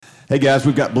Hey guys,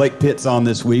 we've got Blake Pitts on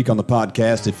this week on the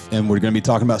podcast, and we're going to be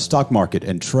talking about stock market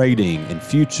and trading and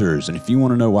futures. And if you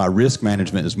want to know why risk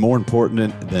management is more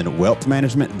important than wealth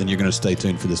management, then you're going to stay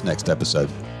tuned for this next episode.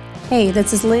 Hey,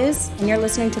 this is Liz, and you're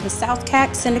listening to the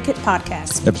SouthCack Syndicate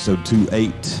Podcast. Episode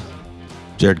 28.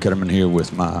 Jared Cutterman here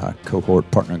with my cohort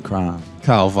partner in crime,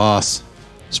 Kyle Voss.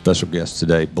 Special guest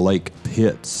today, Blake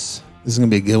Pitts. This is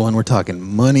going to be a good one. We're talking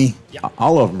money. Yeah.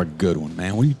 All of them are good ones,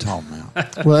 man. What are you talking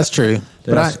about? Well, that's true.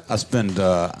 Dude, but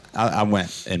I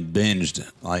went and binged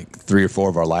like 3 or 4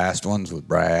 of our last ones with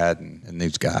Brad and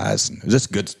these guys. And it was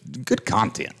just good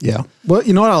content. Yeah. Well,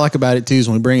 you know what I like about it too is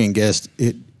when we bring in guests,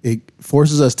 it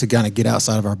forces us to kind of get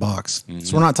outside of our box. Mm-hmm.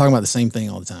 So we're not talking about the same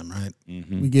thing all the time, right?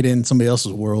 Mm-hmm. We get in somebody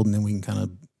else's world and then we can kind of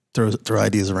throw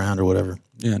ideas around or whatever.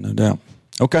 Yeah, no doubt.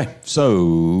 Okay,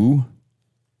 so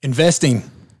investing.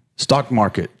 Stock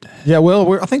market. Yeah,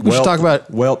 well, I think we should talk about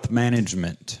wealth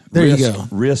management. You go.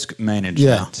 Risk management.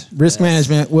 Yeah, risk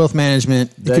management, wealth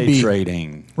management. Day it could be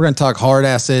trading. We're going to talk hard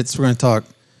assets. We're going to talk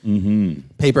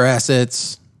paper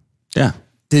assets. Yeah.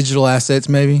 Digital assets,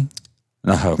 maybe.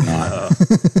 I hope not.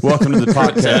 Welcome to the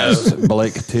podcast,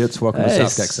 Blake Pitts. Welcome to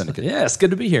SouthCack Syndicate. Yeah, it's good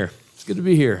to be here. It's good to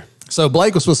be here. So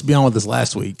Blake was supposed to be on with us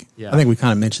last week. Yeah. I think we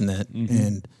kind of mentioned that. Mm-hmm.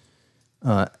 And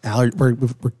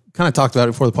we're kind of talked about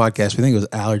it before the podcast. We think it was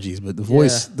allergies, but the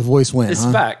voice went. It's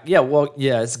back. Yeah, well,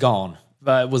 yeah, it's gone.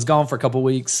 But it was gone for a couple of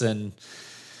weeks, and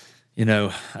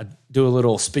I do a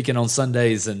little speaking on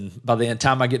Sundays, and by the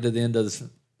time I get to the end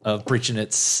of preaching,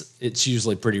 it's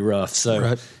usually pretty rough. So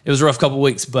It was a rough couple of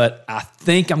weeks, but I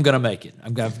think I'm going to make it.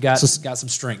 I've got some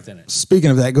strength in it.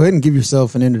 Speaking of that, go ahead and give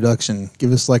yourself an introduction.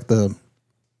 Give us like the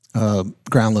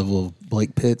ground level of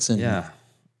Blake Pitts.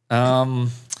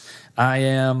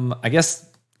 I guess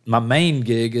my main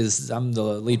gig is I'm the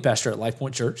lead pastor at Life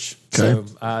Point Church. Okay. So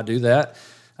I do that.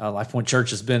 Life Point Church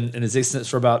has been in existence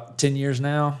for about 10 years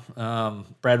now.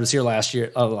 Brad was here last week.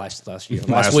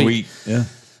 Yeah.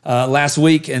 Last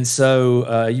week. And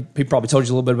so he probably told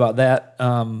you a little bit about that.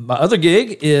 My other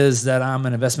gig is that I'm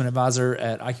an investment advisor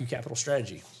at IQ Capital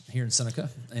Strategy here in Seneca.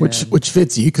 Which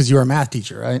fits you because you're a math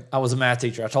teacher, right? I was a math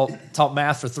teacher. I taught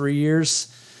math for 3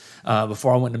 years.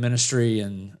 Before I went to ministry,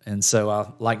 and so I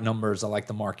like numbers. I like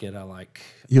the market. I like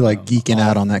geeking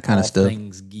out on that kind of stuff.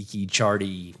 Things geeky,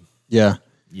 charty. Yeah.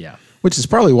 Which is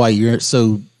probably why you're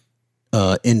so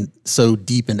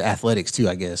deep into athletics too.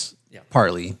 I guess. Yeah.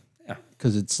 Partly. Yeah.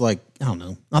 Because it's like I don't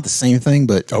know, not the same thing,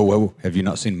 but have you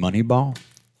not seen Moneyball?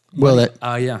 Well,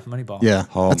 Moneyball. Yeah,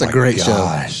 that's a great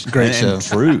show. Great show.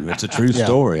 True. It's a true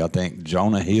story. I think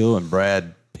Jonah Hill and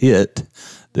Brad Pitt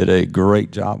did a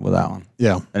great job with that one.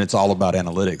 Yeah. And it's all about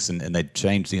analytics, and they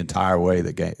changed the entire way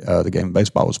the game of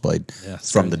baseball was played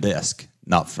from the desk,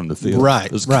 not from the field.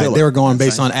 Right. They were going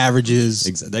based on averages.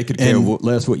 Exactly. They could care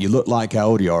less what you look like, how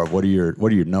old you are, what are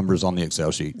your numbers on the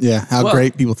Excel sheet. Yeah, how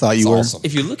great people thought you were. Awesome.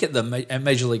 If you look at the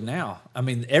Major League now, I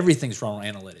mean, everything's wrong on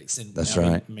analytics. And that's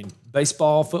right. I mean,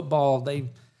 baseball, football,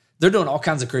 they're doing all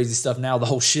kinds of crazy stuff now. The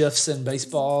whole shifts in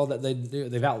baseball that they do,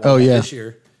 they've outlawed this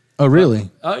year. Oh, really?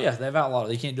 They've outlawed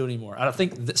it. You can't do it anymore. I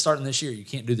think that starting this year, you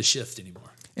can't do the shift anymore.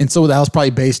 And so that was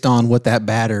probably based on what that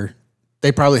batter,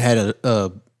 they probably had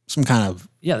some kind of...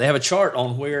 Yeah, they have a chart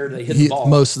on where they hit the ball.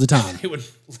 Most of the time. It would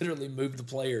literally move the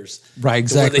players. Right,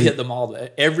 exactly. Where they hit them all.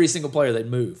 Every single player, they'd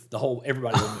move.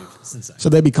 Everybody would move. It's insane. So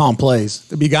they'd be calling plays.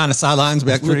 There'd be a guy on the sidelines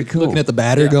looking at the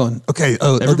batter going, okay,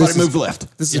 everybody move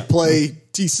left. This is play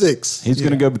T6. He's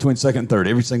going to go between second and third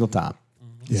every single time.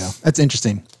 Mm-hmm. Yeah, that's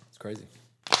interesting. It's crazy.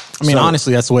 I mean,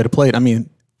 honestly, that's the way to play it. I mean,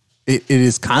 it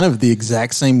is kind of the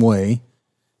exact same way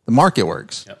the market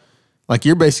works. Yep. Like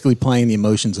you're basically playing the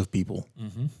emotions of people.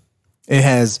 Mm-hmm. It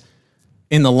has,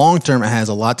 in the long term, it has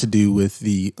a lot to do with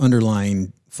the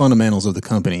underlying fundamentals of the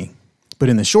company. But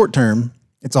in the short term,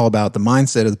 it's all about the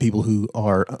mindset of the people who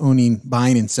are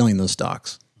buying and selling those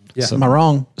stocks. Yeah. So, am I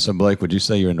wrong? So, Blake, would you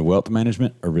say you're into wealth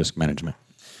management or risk management?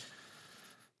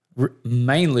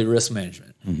 Mainly risk management.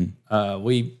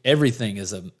 Mm-hmm. Everything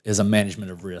is a management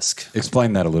of risk.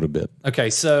 Explain that a little bit. Okay,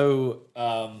 so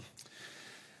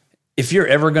if you're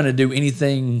ever going to do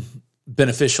anything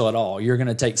beneficial at all, you're going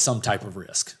to take some type of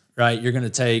risk, right? You're going to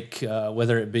take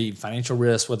whether it be financial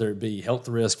risk, whether it be health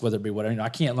risk, whether it be whatever. I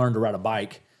can't learn to ride a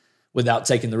bike without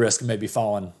taking the risk of maybe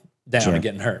falling down and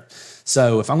getting hurt.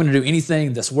 So if I'm going to do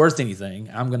anything that's worth anything,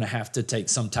 I'm going to have to take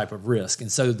some type of risk.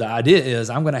 And so the idea is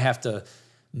I'm going to have to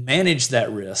manage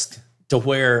that risk to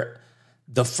where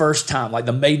the first time, like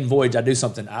the maiden voyage, I do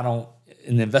something, I don't,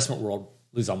 in the investment world,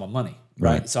 lose all my money,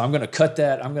 right? So I'm going to cut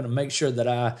that. I'm going to make sure that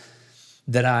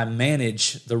I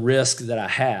manage the risk that I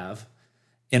have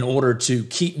in order to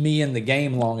keep me in the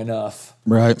game long enough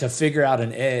Right. to figure out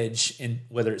an edge in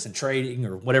whether it's in trading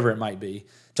or whatever it might be.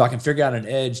 So I can figure out an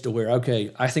edge to where,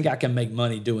 okay, I think I can make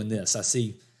money doing this.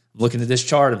 I'm looking at this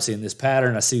chart, I'm seeing this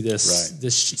pattern, I see this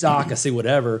stock, I see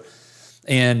whatever.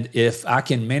 And if I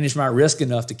can manage my risk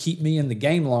enough to keep me in the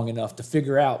game long enough to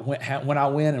figure out when I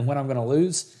win and when I'm going to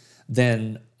lose,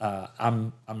 then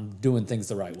I'm doing things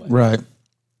the right way. Right.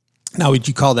 Now, would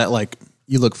you call that like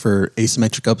you look for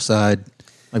asymmetric upside,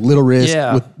 like little risk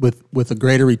with a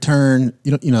greater return?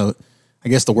 You know, I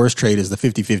guess the worst trade is the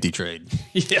 50-50 trade.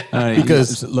 Yeah.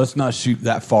 Because let's not shoot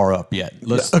that far up yet.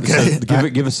 Let's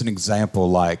give us an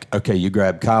example. Like, okay, you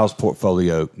grab Kyle's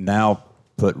portfolio. Now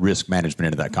put risk management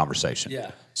into that conversation.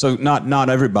 Yeah. So not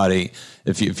everybody,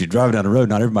 if you're driving down the road,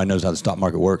 not everybody knows how the stock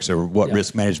market works or what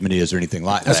risk management is or anything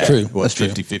like that. That's true. What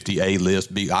 50-50 A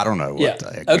list B? I don't know what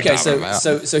the heck Okay, you're talking about.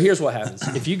 so here's what happens.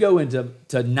 If you go into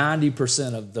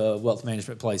 90% of the wealth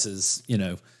management places,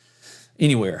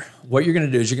 anywhere, what you're going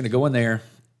to do is you're going to go in there.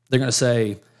 They're going to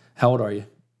say, "How old are you?"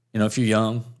 If you're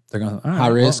young, they're going to high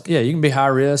risk. Yeah, you can be high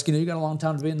risk. You got a long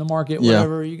time to be in the market.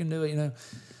 Whatever you can do it.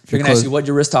 They're going to ask you what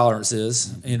your risk tolerance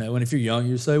is. And if you're young,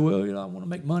 you say, "Well, I want to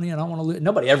make money and I want to lose."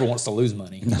 Nobody ever wants to lose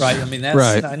money, right? I mean,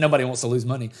 nobody wants to lose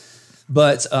money.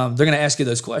 But they're going to ask you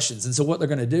those questions. And so what they're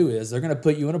going to do is they're going to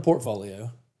put you in a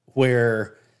portfolio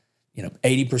where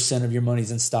 80% of your money's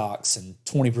in stocks and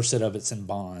 20% of it's in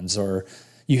bonds, or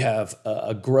you have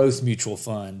a growth mutual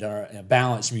fund or a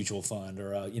balanced mutual fund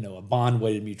or a bond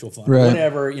weighted mutual fund, right.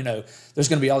 Whatever, there's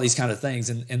going to be all these kind of things.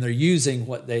 And they're using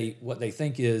what they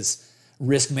think is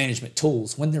risk management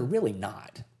tools when they're really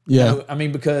not. Yeah. I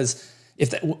mean, because if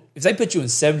they put you in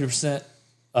 70%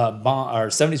 bond or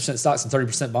 70% stocks and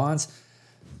 30% bonds,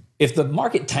 if the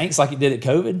market tanks like it did at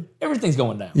COVID, everything's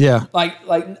going down. Yeah. Like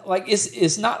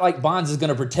it's not like bonds is going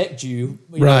to protect you,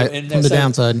 right, from the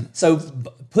downside. So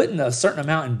putting a certain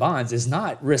amount in bonds is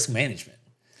not risk management.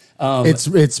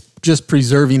 It's just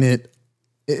preserving it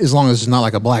as long as it's not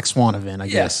like a black swan event, I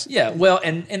guess. Yeah. Well,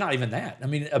 and not even that. I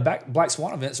mean, black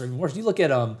swan events are even worse. You look at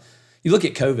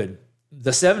COVID,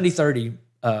 the 70-30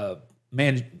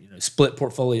 split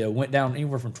portfolio went down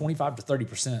anywhere from 25 to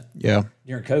 30%. Yeah.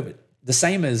 During COVID. The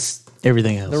same as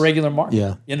everything else. The regular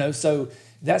market. Yeah. So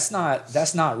that's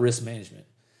not risk management.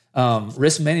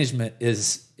 Risk management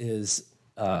is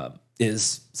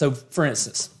so, for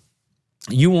instance,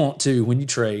 when you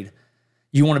trade,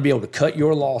 you want to be able to cut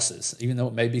your losses, even though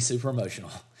it may be super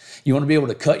emotional. You want to be able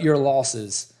to cut your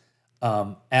losses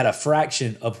at a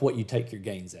fraction of what you take your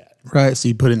gains at. Right. So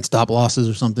you put in stop losses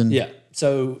or something. Yeah.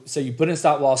 So you put in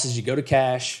stop losses, you go to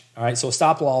cash. All right. So a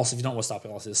stop loss, if you don't know what stop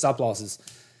loss is, stop losses,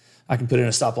 I can put in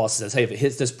a stop loss that says, hey, if it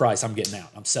hits this price, I'm getting out.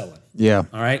 I'm selling. Yeah.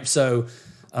 All right. So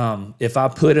if I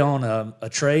put on a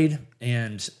trade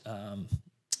and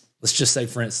let's just say,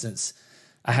 for instance,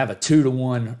 I have a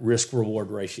 2-to-1 risk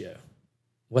reward ratio.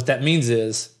 What that means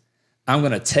is I'm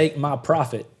going to take my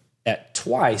profit at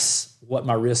twice what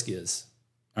my risk is.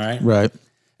 All right. Right.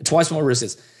 At twice what my risk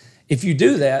is. If you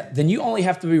do that, then you only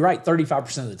have to be right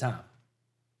 35% of the time.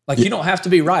 Like you don't have to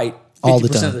be right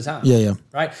 50% of the time. Yeah.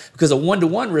 Right? Because a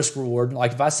 1-to-1 risk reward,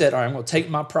 like if I said, all right, I'm going to take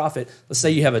my profit. Let's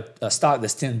say you have a stock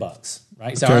that's $10,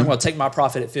 right? So okay. I'm going to take my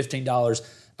profit at $15.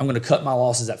 I'm going to cut my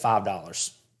losses at $5.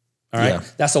 All right. Yeah.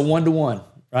 That's a 1-to-1,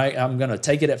 right? I'm going to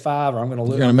take it at 5 or I'm going to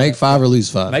lose. You're going to make 5 or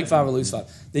lose 5. Make 5 or lose 5.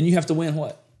 Then you have to win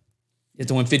what? You have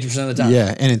to win 50% of the time.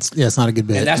 Yeah. And it's not a good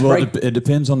bet. And that's it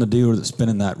depends on the dealer that's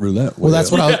spinning that roulette wheel. Well,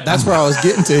 that's where I was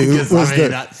getting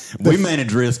to. We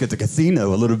manage risk at the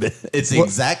casino a little bit. It's the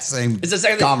exact same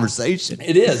conversation.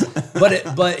 It is.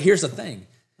 But here's the thing.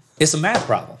 It's a math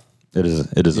problem. It is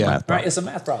a math problem. Right? It's a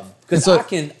math problem. Because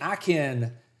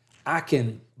I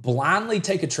can blindly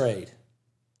take a trade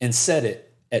and set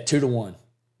it at 2-to-1.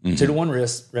 2-to-1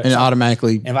 risk. And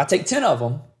automatically. And if I take 10 of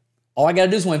them, all I got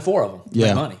to do is win 4 of them.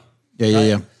 Make money.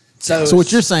 Yeah. So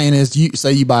what you're saying is,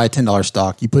 you buy a $10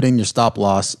 stock, you put in your stop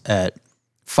loss at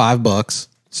 $5.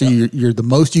 So you're the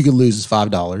most you can lose is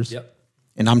 $5. Yep.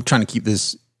 And I'm trying to keep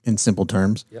this in simple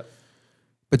terms. Yep.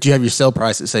 But you have your sell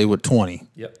price at say 20.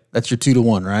 Yep. That's your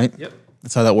 2-to-1, right? Yep.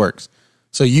 That's how that works.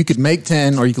 So you could make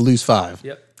 10 or you could lose 5.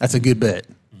 Yep. That's a good bet.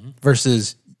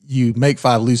 Versus you make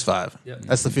 5, lose 5. Yep.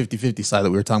 That's the 50-50 side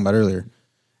that we were talking about earlier.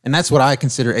 And that's what I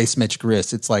consider asymmetric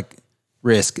risk. It's like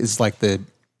risk. It's like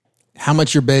how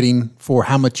much you're betting for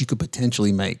how much you could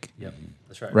potentially make. Yep.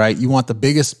 That's right. Right? You want the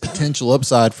biggest potential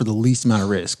upside for the least amount of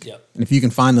risk. Yep. And if you can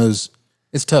find those,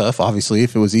 it's tough. Obviously,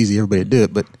 if it was easy, everybody would do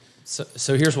it. But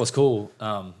so here's what's cool.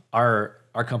 Our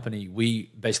company, we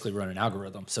basically run an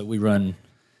algorithm. So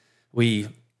we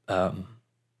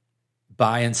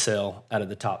buy and sell out of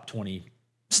the top 20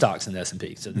 stocks in the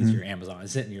S&P. So these are your Amazon.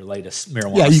 It's in your latest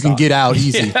marijuana. Yeah, you stock. can get out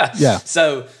easy. Yeah.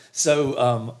 So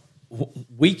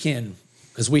we can,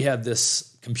 because we have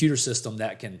this computer system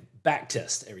that can back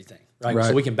test everything, right?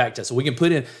 So we can back test. So we can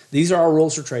put in, these are our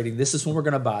rules for trading. This is when we're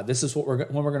going to buy. This is when we're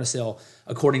going to sell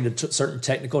according to certain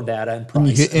technical data and price.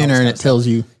 And you hit enter and it tells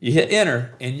you. You hit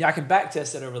enter and I can back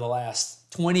test it over the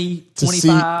last 20,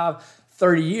 25,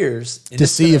 30 years. To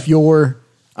see if your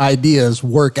ideas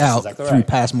work out exactly through right.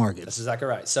 past markets. That's exactly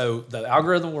right. So the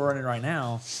algorithm we're running right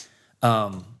now,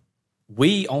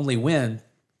 we only win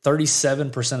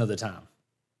 37% of the time.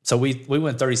 So we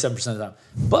win 37% of the time.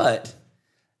 But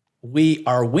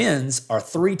our wins are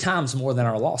 3 times more than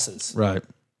our losses. Right.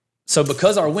 So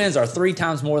because our wins are 3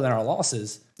 times more than our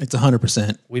losses, it's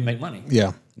 100%. we make money.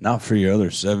 Yeah. Not for your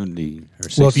other 70 or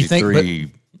 63. Well, if you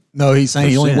think, no, he's saying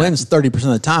he only wins 30% of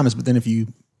the times, but then if you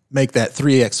make that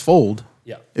 3x fold,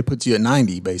 it puts you at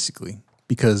 90 basically,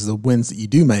 because the wins that you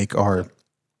do make are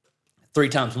 3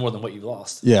 times more than what you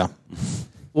lost. Yeah.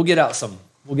 We'll get out some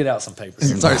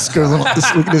papers. Start scribbling.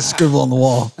 We can just scribble on the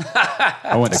wall.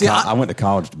 I went to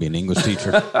college to be an English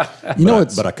teacher.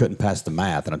 But I couldn't pass the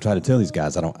math, and I try to tell these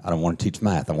guys I don't want to teach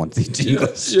math. I want to teach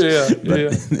English.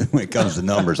 But when it comes to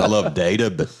numbers, I love data.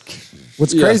 But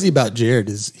what's crazy about Jared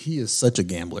is he is such a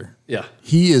gambler. Yeah,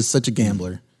 he is such a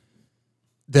gambler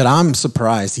that I'm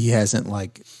surprised he hasn't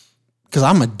because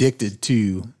I'm addicted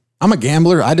to. I'm a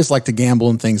gambler. I just like to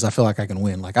gamble in things I feel like I can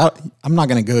win. Like I'm not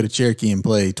going to go to Cherokee and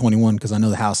play 21 because I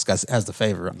know the house has the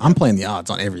favor. I'm playing the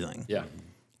odds on everything. Yeah.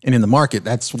 And in the market,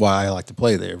 that's why I like to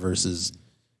play there versus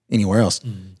anywhere else.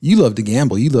 You love to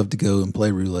gamble. You love to go and play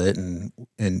roulette. And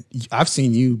I've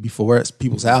seen you before at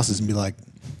people's houses and be like,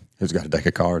 who's got a deck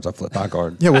of cards? I flip my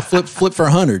card. Yeah, well, flip for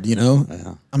 100, you know?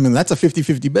 Yeah. I mean, that's a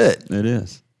 50-50 bet. It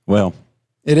is. Well,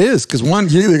 it is, because one,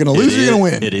 you're either going to lose or you're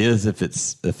going to win. It is if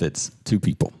it's 2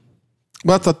 people.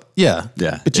 Well, I thought, yeah.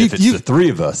 But if it's the 3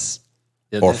 of us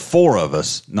or 4 of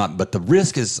us, but the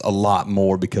risk is a lot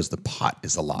more because the pot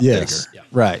is a lot bigger. Yeah.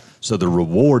 Right. So the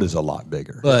reward is a lot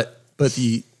bigger. But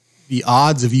the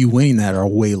odds of you winning that are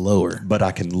way lower. But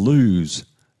I can lose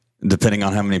depending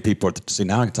on how many people are. See,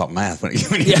 now I can talk math when you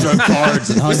throw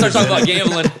cards. And we start talking about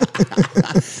gambling.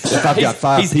 If I've got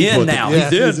 5 he's people in now.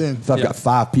 He's in. If I've got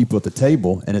 5 people at the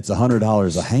table and it's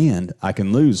 $100 a hand, I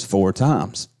can lose 4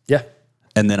 times. Yeah.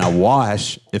 And then I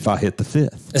wash if I hit the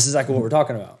 5th. That's exactly what we're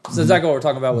talking about. That's exactly what we're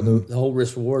talking about with the whole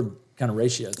risk reward kind of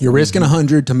ratio. You're risking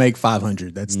 100 to make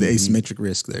 500. That's the asymmetric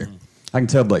risk there. I can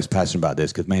tell Blake's passionate about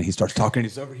this because, man, he starts talking.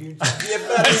 He's over here.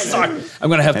 Sorry. I'm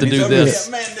going to have to do this.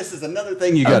 Here. Man, this is another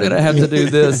thing you got to do. I'm going to have to do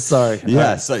this. Sorry.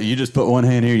 Yeah, so you just put one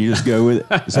hand here, you just go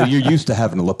with it. So you're used to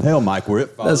having a lapel mic where it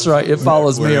follows. That's right. It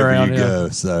follows me around. You go.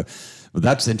 So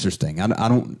that's interesting.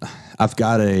 I've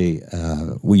got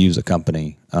we use a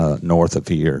company north of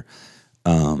here,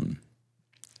 and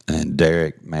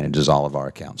Derek manages all of our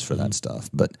accounts for that stuff.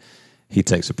 But he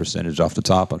takes a percentage off the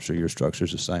top. I'm sure your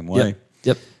structure's the same way.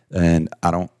 Yep. And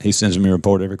he sends me a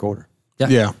report every quarter.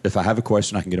 Yeah. If I have a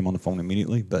question, I can get him on the phone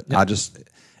immediately. But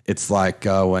it's like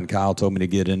when Kyle told me to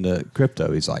get into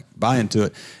crypto, he's like, buy into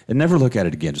it and never look at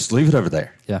it again. Just leave it over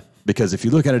there. Yeah. Because if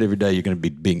you look at it every day, you're going to be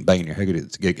banging your head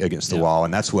against the wall.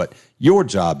 And that's what your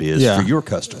job is for your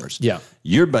customers. Yeah.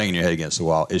 You're banging your head against the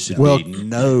wall. It should be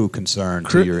no concern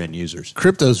to your end users.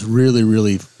 Crypto's really,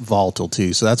 really volatile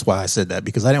too. So that's why I said that,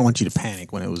 because I didn't want you to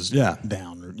panic when it was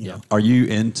down. Or, you know. Are you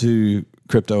into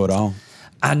crypto at all?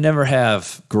 I never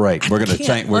have. Great. We're going to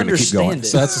change. We're going to keep going.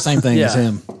 So that's the same thing as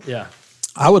him. Yeah.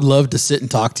 I would love to sit and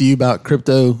talk to you about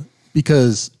crypto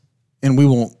because, and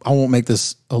I won't make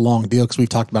this a long deal because we've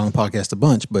talked about it on the podcast a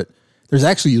bunch, but there's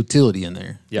actually utility in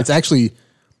there. Yeah. It's actually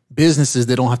businesses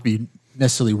that don't have to be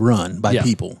necessarily run by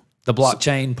people. The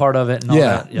blockchain part of it and all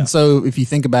that. Yeah. And so if you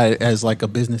think about it as like a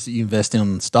business that you invest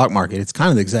in the stock market, it's kind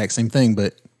of the exact same thing,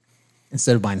 but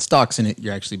instead of buying stocks in it,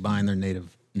 you're actually buying their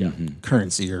native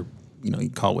currency, or, you can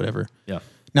call it whatever. Yeah.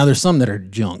 Now there's some that are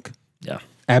junk. Yeah.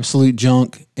 Absolute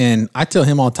junk. And I tell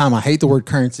him all the time, I hate the word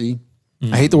currency.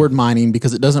 I hate the word mining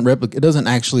because it doesn't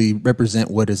actually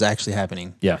represent what is actually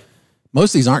happening. Yeah.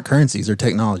 Most of these aren't currencies, they're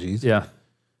technologies. Yeah.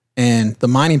 And the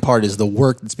mining part is the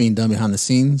work that's being done behind the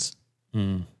scenes.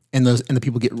 And the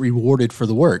people get rewarded for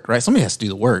the work, right? Somebody has to do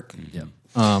the work. Yeah.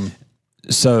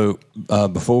 So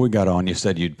before we got on, you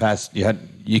said you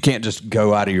can't just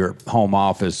go out of your home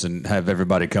office and have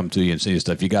everybody come to you and see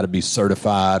stuff. You got to be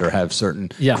certified or have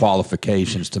certain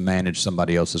qualifications to manage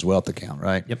somebody else's wealth account,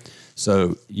 right? Yep.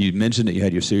 So you mentioned that you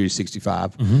had your Series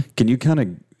 65. Can you kind of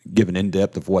give an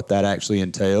in-depth of what that actually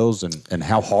entails and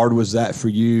how hard was that for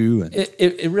you? And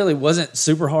it really wasn't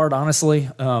super hard, honestly.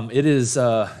 It is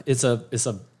it's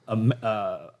an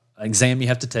exam you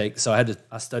have to take. So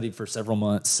I studied for several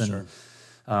months, and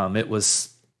it was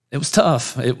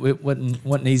tough. It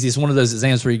wasn't easy. It's one of those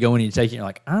exams where you go in and you take it and you're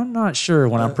like, I'm not sure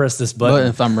when I press this button. But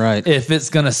if I'm right. If it's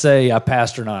going to say I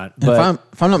passed or not. But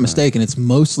If I'm not mistaken, it's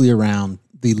mostly around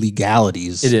the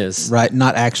legalities. It is. Right?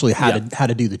 Not actually how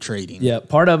to do the trading. yeah,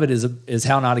 part of it is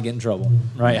how not to get in trouble,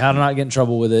 right? How to not get in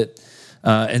trouble with it.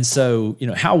 And so,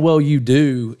 how well you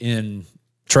do in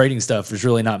trading stuff is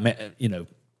really not,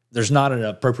 there's not an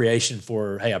appropriation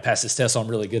for, hey, I passed this test, so I'm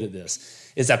really good at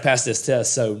this. It's I passed this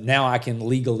test, so now I can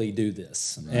legally do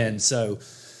this. Right. And so,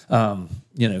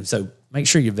 so make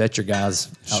sure you vet your guys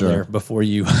out there before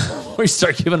you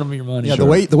start giving them your money. Yeah, the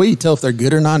way you tell if they're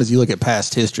good or not is you look at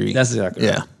past history. That's exactly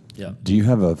right. Yeah. Do you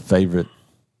have a favorite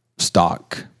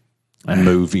stock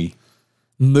movie?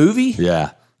 Movie?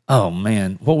 Yeah. Oh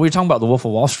man, well, we were talking about the Wolf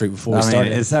of Wall Street before we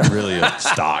started. Is that really a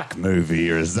stock movie,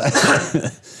 or is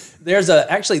that? There's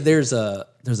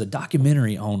a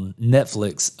documentary on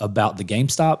Netflix about the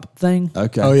GameStop thing.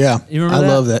 Okay. Oh yeah, You remember I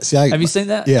that? love that. See, have you seen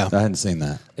that? Yeah. I hadn't seen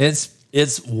that.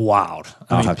 It's wild.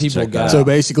 I'll have to people check that got out. So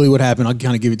basically, what happened? I'll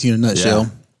kind of give it to you in a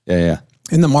nutshell. Yeah.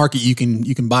 In the market, you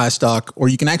can buy a stock, or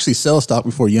you can actually sell a stock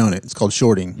before you own it. It's called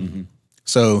shorting. Mm-hmm.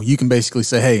 So you can basically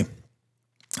say, hey,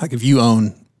 like if you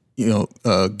own,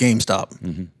 GameStop,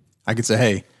 mm-hmm. I could say,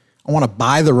 hey, I want to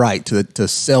buy the right to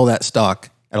sell that stock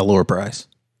at a lower price.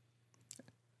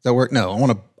 Does that work? No,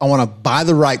 I want to buy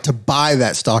the right to buy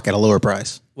that stock at a lower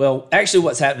price. Well, actually,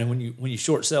 what's happening when you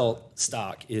short sell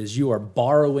stock is you are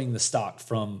borrowing the stock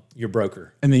from your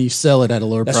broker, And then you sell it at a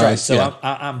lower That's price. right. So yeah.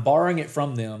 I'm borrowing it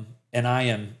from them, and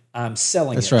I'm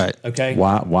selling That's it. right. Okay.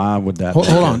 Why would that? Hold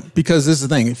on, because this is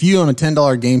the thing. If you own a $10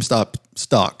 GameStop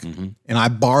stock, Mm-hmm. and I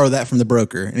borrow that from the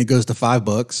broker, and it goes to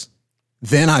 $5,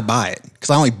 then I buy it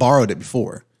because I only borrowed it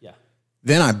before. Yeah.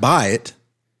 Then I buy it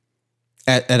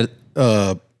at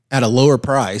a lower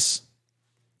price,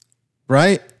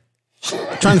 right?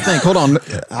 I'm trying to think. Hold on.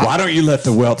 Why don't you let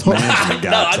the wealth management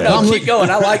guy tell? Keep going.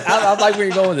 I like where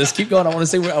you're going with this. Keep going. I want to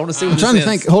see where I'm this trying to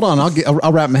think. Hold on.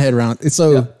 I'll wrap my head around it. It's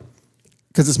so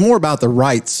because it's more about the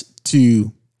rights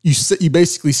to you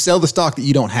basically sell the stock that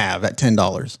you don't have at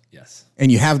 $10. Yes.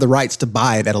 And you have the rights to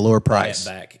buy it at a lower price.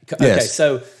 Back. Okay. Yes.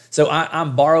 So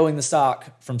I'm borrowing the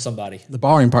stock from somebody. The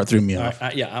borrowing part threw me off.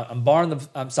 I'm borrowing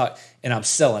the stock and I'm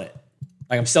selling it.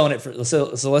 Like I'm selling it for.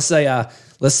 So let's say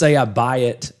I buy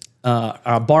it.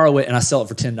 I borrow it and I sell it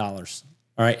for $10.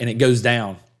 All right, and it goes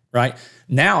down. Right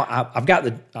now, I've got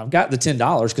the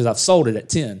 $10 because I've sold it at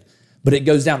 $10, but it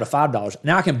goes down to $5.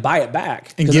 Now I can buy it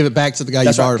back And give it back to the guy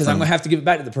you borrowed because from. I'm going to have to give it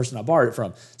back to the person I borrowed it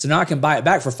from. So now I can buy it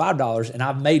back for $5, and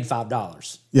I've made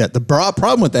 $5. Yeah, the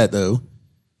problem with that though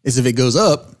is if it goes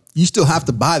up, you still have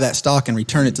to buy that stock and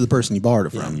return it to the person you borrowed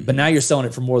it from. But now you're selling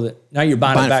it for more than now you're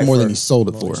buying it back for more than you sold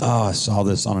it for. Oh, I saw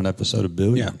this on an episode of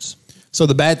Billions. So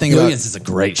the bad thing Billions is a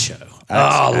great show.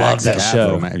 I love that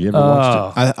show. Man. Have you ever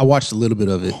watched it? I watched a little bit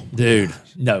of it. Dude,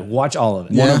 no, watch all of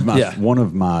it. One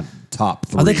of my top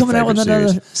 3. Are they coming out with favorite another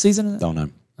series. season of that? Don't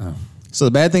know. So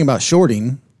the bad thing about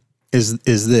shorting is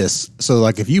this. So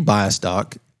like if you buy a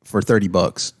stock for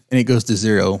 $30 and it goes to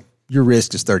zero, your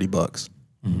risk is $30.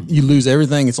 Mm-hmm. You lose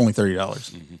everything, it's only $30.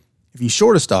 Mm-hmm. If you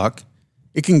short a stock,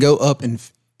 it can go up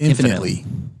infinitely.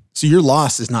 So your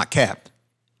loss is not capped.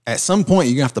 At some point,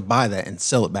 you're gonna have to buy that and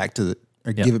sell it back to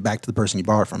give it back to the person you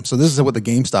borrowed from. So this is what the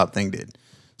GameStop thing did.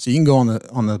 So you can go you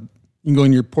can go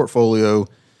in your portfolio,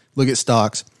 look at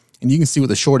stocks, and you can see what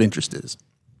the short interest is.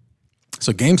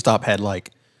 So GameStop had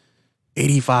like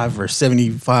 85 or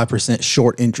 75%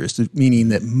 short interest, meaning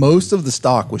that most of the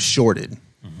stock was shorted,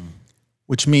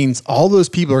 which means all those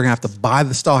people are gonna have to buy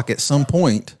the stock at some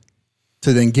point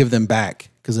to then give them back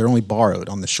because they're only borrowed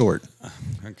on the short.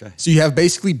 Okay. So you have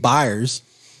basically buyers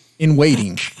in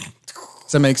waiting.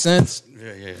 Does that make sense?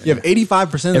 Yeah. You have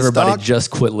 85% of the Everybody stock. just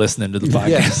quit listening to the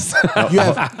podcast. You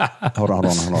have Hold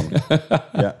on.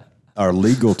 Yeah. Our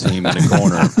legal team in the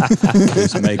corner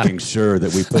is making sure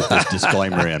that we put this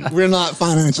disclaimer in. we're not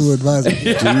financial advisors.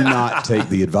 Do not take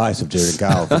the advice of Jared and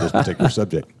Kyle for this particular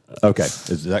subject. Okay.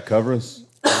 Does that cover us?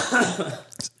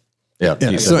 Yeah. Yeah.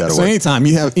 You said that So away. anytime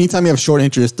you have short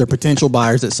interest, they're potential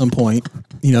buyers at some point.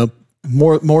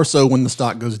 More so when the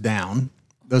stock goes down,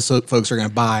 those folks are going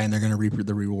to buy and they're going to reap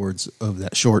the rewards of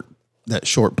that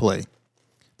short play.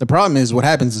 The problem is what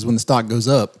happens is when the stock goes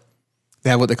up, they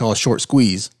have what they call a short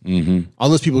squeeze. Mm-hmm. All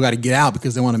those people got to get out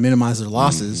because they want to minimize their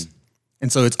losses,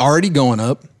 and so it's already going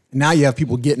up. And now you have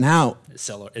people getting out, It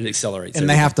accelerates. and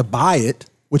they have to buy it,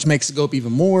 which makes it go up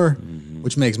even more,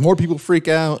 which makes more people freak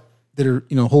out that are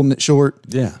holding it short.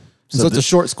 Yeah. So it's a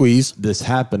short squeeze. This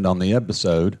happened on the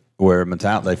episode where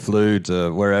they flew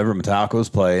to wherever Metallica was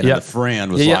playing, Yep. and the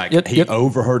friend was he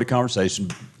overheard a conversation,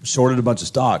 shorted a bunch of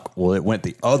stock. Well, it went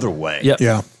the other way. Yep.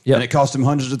 Yeah. Yep. And it cost him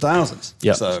hundreds of thousands.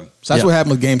 Yep. So that's what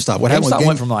happened with GameStop. What happened with GameStop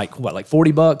went from like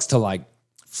 $40 to like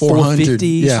 450.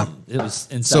 Yeah. It was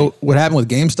insane. So what happened with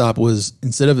GameStop was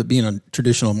instead of it being a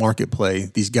traditional market play,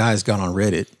 these guys got on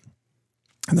Reddit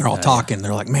and they're all talking.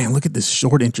 They're like, man, look at this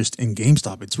short interest in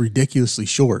GameStop. It's ridiculously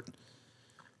short.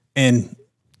 And,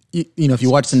 you know, if you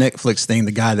watch the Netflix thing,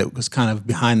 the guy that was kind of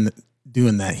behind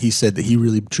doing that, he said that he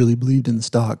really, truly believed in the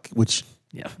stock, which...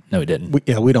 yeah, no, he didn't.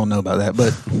 We don't know about that.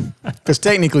 But because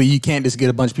technically you can't just get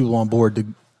a bunch of people on board to,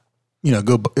 you know,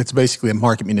 go. It's basically a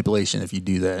market manipulation if you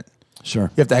do that. Sure.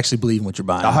 You have to actually believe in what you're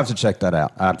buying. I'll have to check that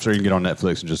out. I'm sure you can get on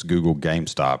Netflix and just Google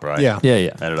GameStop, right? Yeah.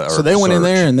 So they went in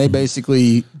there and they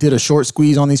basically did a short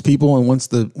squeeze on these people. And once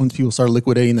people started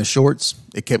liquidating the shorts,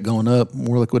 it kept going up.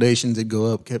 More liquidations, it'd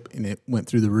go up, and it went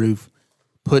through the roof.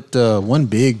 Put one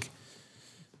big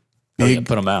put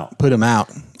them out. Put them out.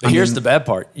 But here's the bad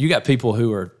part. You got people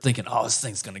who are thinking, oh, this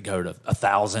thing's going to go to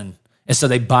 1,000. And so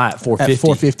they buy it $450. At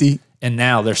 $450. And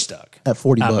now they're stuck. At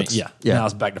 $40. Yeah. Now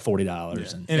it's back to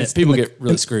 $40. And And people get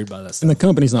really screwed by that stuff. And the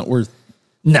company's not worth,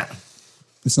 No.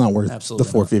 it's not worth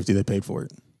Absolutely the $450 they paid for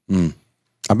it.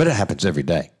 I bet it happens every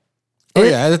day. Oh,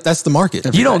 yeah, that's the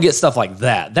market. You don't get stuff like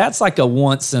that. That's like a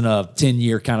once in a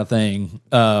 10-year kind of thing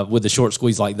with the short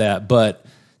squeeze like that. But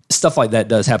stuff like that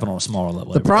does happen on a smaller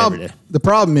level every day. The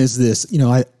problem is this, you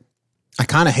know, I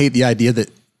kind of hate the idea that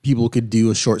people could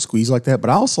do a short squeeze like that, but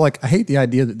I also I hate the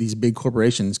idea that these big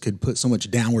corporations could put so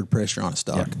much downward pressure on a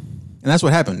stock. Yeah. And that's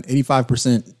what happened.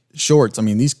 85% shorts. I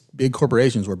mean, these big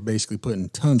corporations were basically putting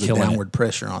tons of downward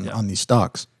pressure on these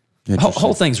stocks.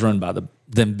 Whole thing's run by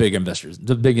them big investors,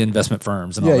 the big investment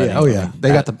firms, and all that. Yeah. Oh yeah, they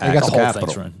got the whole capital.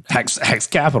 thing's run. Hacks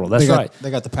capital. That's right.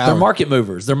 They got the power. They're market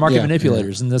movers. They're market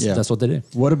manipulators, and that's what they do.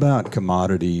 What about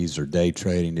commodities or day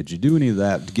trading? Did you do any of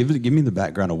that? Give me the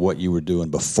background of what you were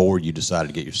doing before you decided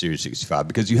to get your Series 65,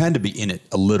 because you had to be in it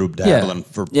a little dabbling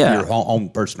for your own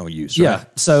personal use. Right? Yeah.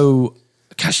 So,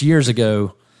 years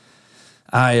ago,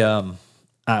 I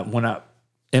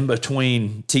in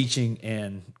between teaching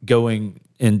and going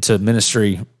into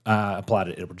ministry, I applied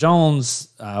at Edward Jones.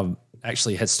 I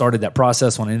actually had started that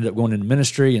process when I ended up going into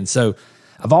ministry. And so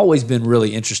I've always been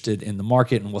really interested in the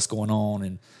market and what's going on.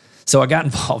 And so I got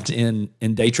involved in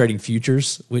day trading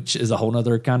futures, which is a whole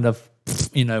nother kind of,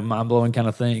 mind-blowing kind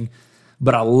of thing.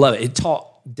 But I love it.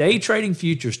 Day trading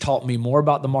futures taught me more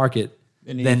about the market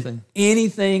than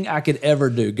anything I could ever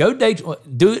do. Do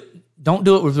it. Don't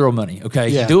do it with real money, okay?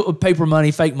 Yeah. Do it with paper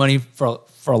money, fake money for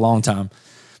a long time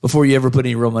before you ever put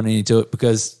any real money into it,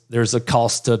 because there's a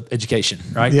cost to education,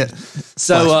 right? Yeah.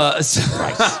 So,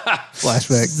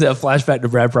 flashback to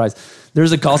Brad Price.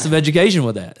 There's a cost of education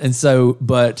with that. And so,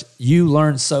 but you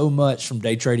learn so much from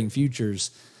day trading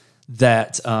futures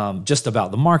that just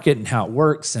about the market and how it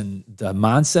works and the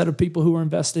mindset of people who are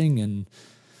investing and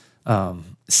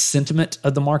sentiment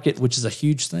of the market, which is a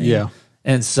huge thing. Yeah.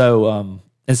 And so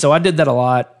I did that a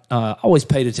lot. Always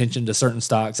paid attention to certain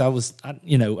stocks. I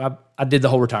did the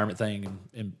whole retirement thing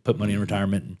and put money in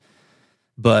retirement.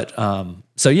 That's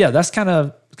kind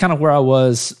of where I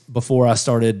was before I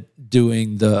started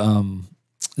doing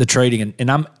the trading,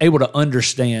 and I'm able to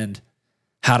understand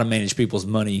how to manage people's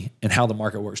money and how the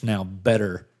market works now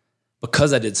better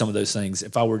because I did some of those things.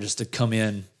 If I were just to come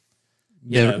in,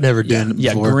 never done it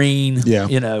before. Green,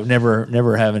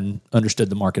 never having understood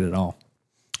the market at all.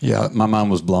 Yeah, my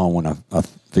mind was blown when I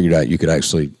figured out you could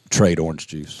actually trade orange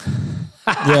juice.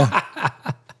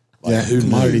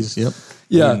 Commodities. Yep.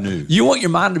 Yeah, Who knew? You want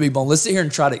your mind to be blown. Let's sit here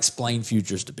and try to explain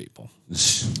futures to people.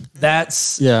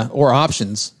 Or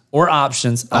options.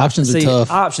 Options are tough.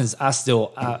 Options,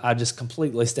 I just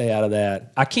completely stay out of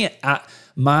that. I can't.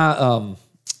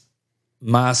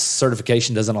 My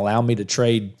certification doesn't allow me to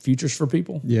trade futures for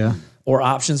people. Yeah. Or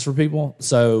options for people.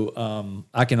 So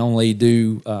I can only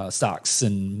do stocks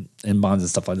and bonds and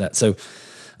stuff like that. So,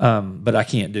 but I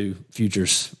can't do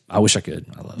futures. I wish I could.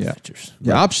 I love futures.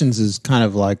 Yeah, options is kind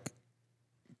of like,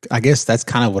 I guess that's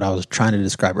kind of what I was trying to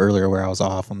describe earlier where I was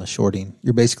off on the shorting.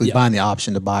 You're basically buying the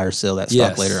option to buy or sell that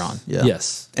stock later on. Yeah.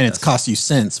 Yes. And it's cost you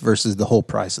cents versus the whole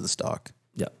price of the stock.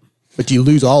 Yeah. But you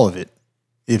lose all of it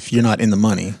if you're not in the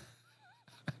money.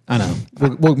 I know.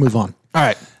 We'll move on. All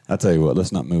right. I tell you what,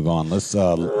 let's not move on. Let's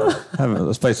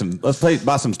buy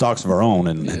some stocks of our own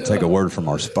and take a word from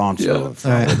our sponsor,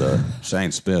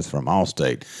 Shane Smith from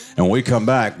Allstate. And when we come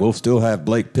back, we'll still have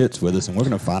Blake Pitts with us, and we're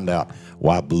going to find out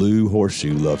why Blue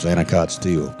Horseshoe loves Anacott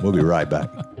Steel. We'll be right back.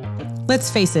 Let's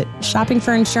face it, shopping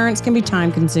for insurance can be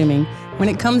time-consuming. When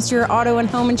it comes to your auto and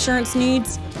home insurance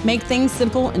needs, make things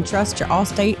simple and trust your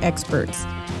Allstate experts.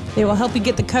 They will help you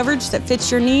get the coverage that fits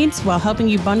your needs while helping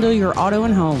you bundle your auto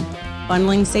and home.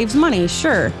 Bundling saves money,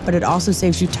 sure, but it also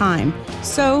saves you time.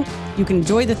 So you can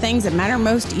enjoy the things that matter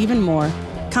most even more.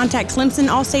 Contact Clemson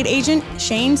Allstate agent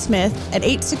Shane Smith at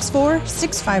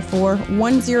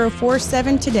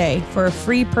 864-654-1047 today for a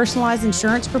free personalized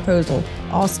insurance proposal.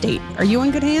 Allstate, are you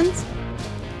in good hands?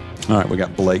 All right, we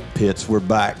got Blake Pitts. We're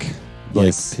back. Blake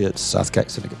Yes. Pitts,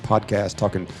 SouthCack Syndicate Podcast,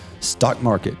 talking stock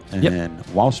market and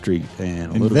Wall Street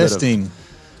and a little Investing. bit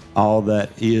of all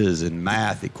that is in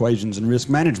math, equations, and risk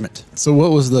management. So what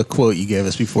was the quote you gave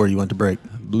us before you went to break?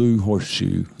 Blue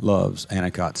Horseshoe loves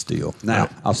Anacott steel. Now,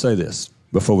 I'll say this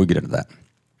before we get into that.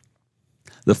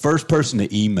 The first person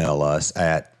to email us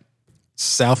at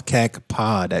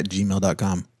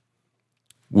SouthCackPod@gmail.com.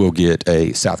 will get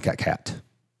a SouthCack hat.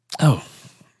 Oh,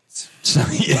 So,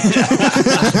 yeah,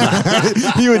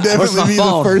 He would definitely my be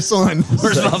phone? the first one.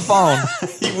 where's my phone?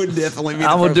 he would definitely be.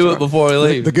 I'm going to do it before we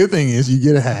leave. The good thing is you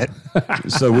get a hat.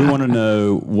 So we want to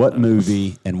know what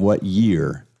movie and what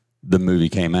year the movie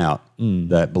came out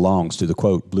that belongs to the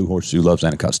quote, Blue Horseshoe loves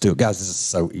Anacott steel. Guys, this is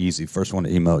so easy. First one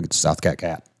to email gets a SouthCack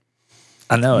hat.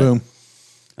 I know it. Boom.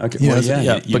 Okay, Yeah, well, yeah,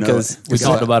 yeah, you know because it. we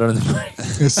talked about it in the break.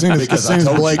 As soon as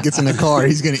Blake gets in the car,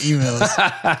 he's going to email us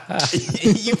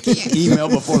You can't email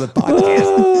before the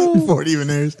podcast. before it even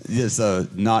airs. It's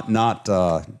not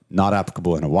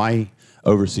applicable in Hawaii,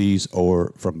 overseas,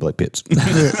 or from Blake Pitts.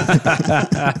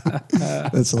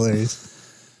 That's hilarious.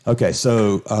 Okay,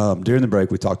 so during the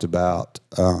break, we talked about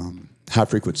high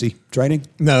frequency trading.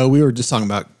 No, we were just talking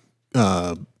about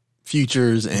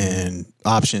futures and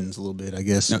options a little bit, I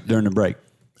guess. No, during the break.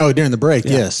 Oh, during the break,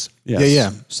 yes. Yes.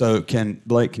 Yeah. So,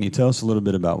 Blake, can you tell us a little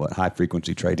bit about what high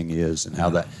frequency trading is and how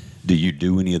that? Do you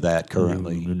do any of that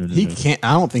currently? He can't.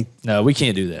 I don't think. No, we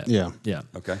can't do that. Yeah. Yeah.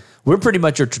 Okay. We're pretty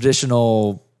much your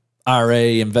traditional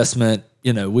IRA investment.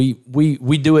 You know, we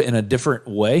do it in a different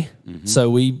way. So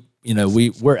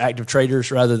we're active traders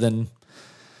rather than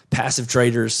passive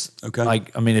traders. Okay.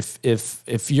 Like, I mean,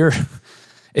 if you're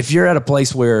at a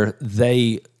place where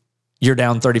you're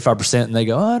down 35% and they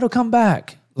go, oh, it'll come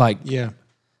back. Like, Yeah.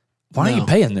 why are you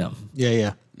paying them?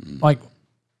 Yeah. Like,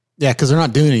 Yeah, because they're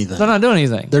not doing anything. they're not doing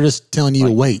anything. They're just telling you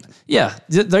to wait. Yeah,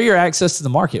 they're your access to the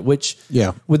market, which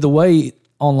with the way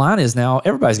online is now,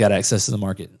 everybody's got access to the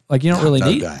market. Like, you don't really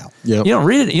need doubt. Yep. You don't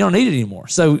read it. You don't need it anymore.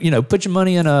 So, put your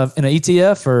money in an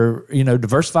ETF or,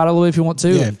 diversify it a little bit if you want to.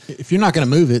 Yeah. If you're not going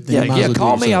to move it, then you might as well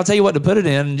Call do it me. I'll yourself. tell you what to put it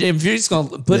in. If you're just going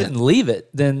to put it and leave it,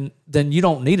 then you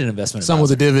don't need an investment Some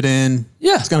with advisor. a dividend.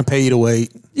 Yeah. It's going to pay you to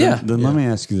wait. Yeah. Then let me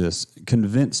ask you this.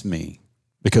 Convince me,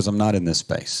 because I'm not in this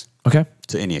space, Okay.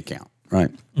 to any account,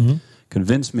 right?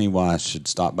 Convince me why I should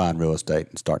stop buying real estate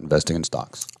and start investing in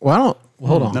stocks. Well,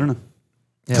 hold on. No.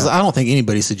 Because I don't think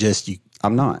anybody suggests you.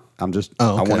 I'm not. I'm just,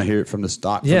 Oh, I okay. want to hear it from the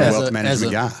stock, Yeah. from As the wealth a-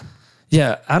 management guy.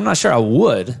 Yeah. I'm not sure I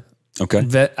would. Okay.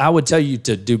 But I would tell you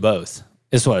to do both.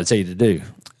 Is what I'd tell you to do.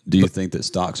 Do you think that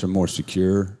stocks are more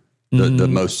secure, the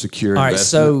most secure All right,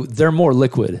 investment? so they're more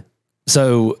liquid.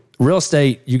 So real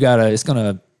estate, it's going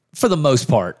to, for the most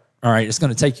part, all right, it's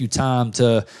going to take you time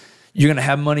you're going to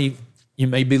have money, you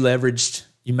may be leveraged,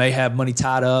 you may have money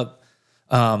tied up,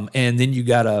 and then you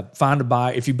got to find a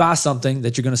buyer. If you buy something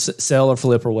that you're going to sell or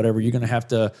flip or whatever, you're going to have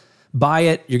to buy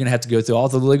it. You're going to have to go through all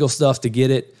the legal stuff to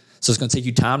get it. So it's going to take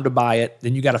you time to buy it.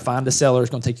 Then you got to find a seller. It's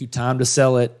going to take you time to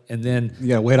sell it. And then You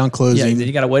got to wait on closing. then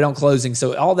you got to wait on closing.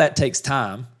 So all that takes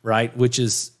time, right? Which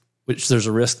there's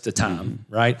a risk to time,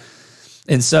 right?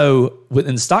 And so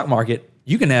within the stock market,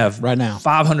 you can have Right now.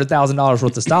 $500,000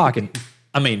 worth of stock, and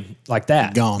I mean, like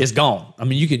that, Gone. It's gone. I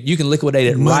mean, you can liquidate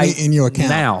it Money right in your account.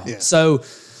 now. Yeah. So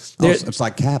It's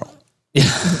like cattle.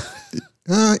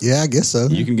 Yeah, I guess so.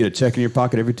 You can get a check in your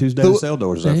pocket every Tuesday and sell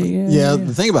doors open. Yeah,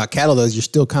 the thing about cattle though is you're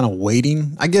still kind of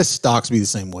waiting. I guess stocks be the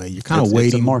same way. You're kind of It's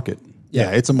waiting. a market.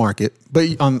 Yeah, it's a market.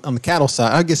 But on the cattle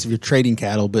side, I guess if you're trading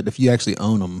cattle, but if you actually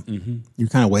own them, you're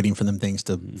kind of waiting for them things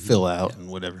to fill out and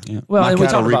whatever. Yeah. Well, My and we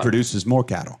cattle talked about- reproduces more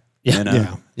cattle. Yeah.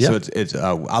 And, Yeah. So it's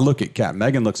I look at cattle.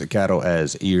 Megan looks at cattle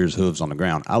as ears, hooves on the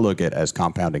ground. I look at it as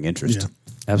compounding interest. Yeah.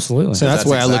 Absolutely. So that's That's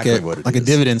why I look exactly at what it like a is.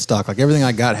 dividend stock. Like everything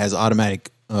I got has automatic.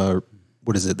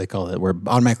 What is it they call it? Where it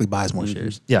automatically buys more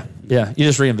shares. yeah. You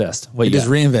just reinvest. What You you just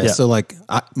got. reinvest. Yeah. So like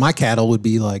my cattle would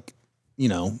be like,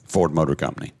 Ford Motor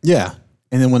Company. yeah.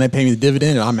 And then when they pay me the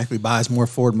dividend, it automatically buys more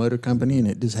Ford Motor Company, and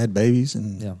it just had babies,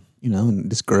 and and it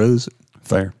just grows.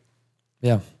 Fair.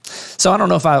 Yeah. So I don't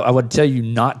know if I would tell you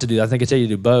not to do that. I think I tell you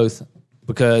to do both,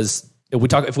 because if we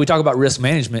talk about risk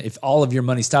management, if all of your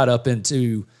money's tied up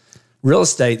into real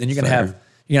estate, then you're going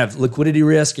You're gonna have liquidity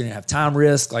risk. You're gonna have time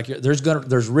risk. Like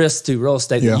there's risks to real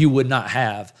estate that you would not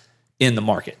have in the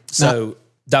market. So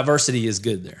diversity is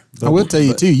good there. I will tell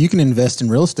you too, you can invest in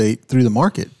real estate through the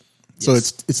market. So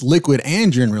it's liquid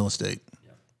and you're in real estate.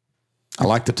 I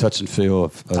like the touch and feel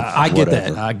of I get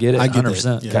whatever. that. I get it.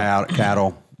 100%.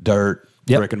 Cattle, dirt,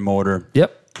 brick and mortar.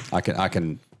 Yep. I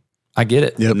can I get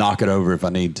it. knock it over if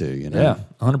I need to. You know. Yeah.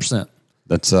 100%.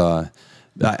 That's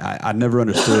I never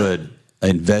understood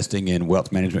investing in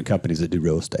wealth management companies that do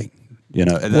real estate. You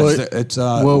know, and Well, it's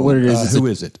what it is? who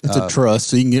is it? It's a trust,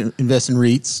 so you can invest in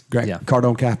REITs.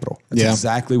 Cardone Capital. That's Yeah.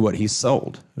 exactly what he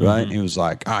sold, right? He was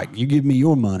like, all right, you give me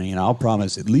your money and I'll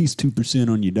promise at least 2%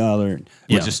 on your dollar,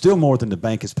 which is still more than the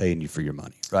bank is paying you for your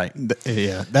money, right?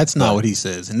 Yeah, that's not what he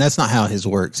says, and that's not how his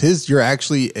works. You're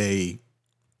actually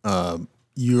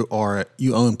you own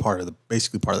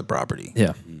basically part of the property.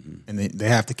 Yeah. And they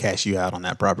have to cash you out on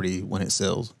that property when it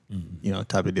sells,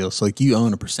 type of deal. So like you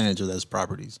own a percentage of those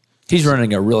properties. He's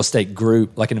running a real estate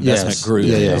group, like an investment group.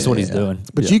 That's what he's doing.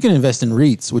 But you can invest in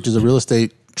REITs, which is a real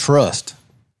estate trust.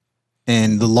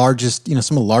 And the largest,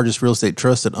 some of the largest real estate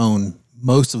trusts that own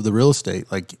most of the real estate.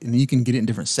 And you can get it in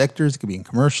different sectors. It could be in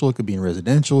commercial, it could be in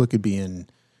residential, it could be in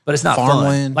But it's not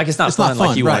farmland. fun. Like it's not fun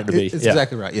like you want it to be. It's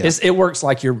exactly right. Yeah. It works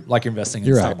like you're investing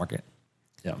in the stock market.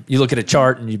 Yeah. You look at a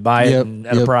chart and you buy it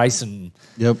at a price and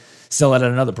sell it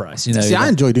at another price. See, I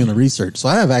enjoy doing the research. So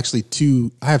I have actually two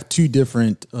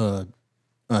different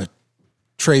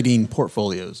trading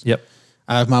portfolios. Yep.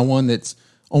 I have my one that's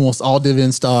almost all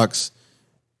dividend stocks.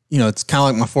 It's kind of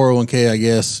like my 401k, I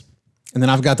guess. And then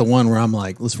I've got the one where I'm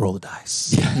like, let's roll the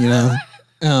dice.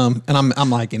 And I'm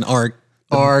like in ARC.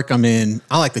 I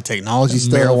like the technology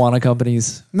stuff. Marijuana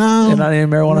companies. No. You're not in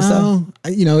marijuana stuff?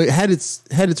 It had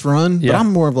its run, but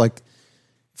I'm more of like,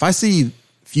 if I see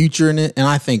future in it, and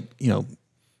I think,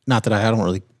 not that I don't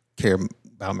really care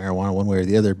about marijuana one way or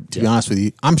the other, to be honest with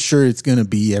you, I'm sure it's going to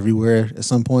be everywhere at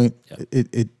some point. Yeah.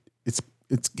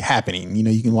 It's happening,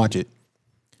 you can watch it,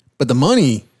 but the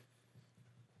money,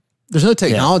 there's no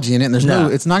technology in it, and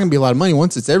it's not going to be a lot of money.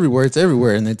 Once it's everywhere,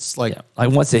 and it's like,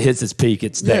 like once it hits its peak,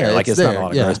 it's there. It's not a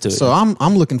lot of growth to it. So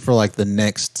I'm looking for like the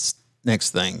next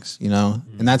things,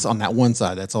 and that's on that one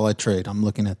side. That's all I trade. I'm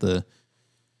looking at the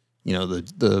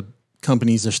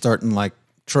companies are starting like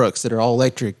trucks that are all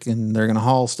electric, and they're going to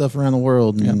haul stuff around the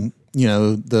world, and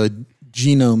the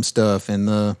genome stuff, and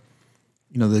the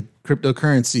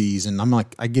cryptocurrencies, and I'm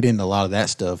like, I get into a lot of that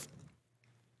stuff.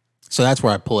 So that's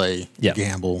where I play,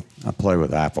 gamble. I play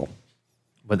with Apple.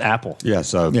 With Apple? Yeah,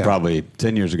 probably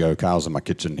 10 years ago, Kyle's in my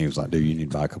kitchen. He was like, dude, you need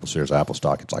to buy a couple shares of Apple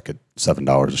stock. It's like at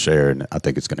 $7 a share, and I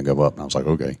think it's going to go up. And I was like,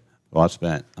 okay. Well, I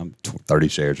spent 30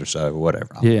 shares or so, whatever.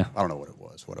 I don't know what it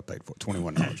was, what I paid for it,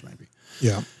 $21 maybe.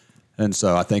 Yeah. And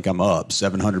so I think I'm up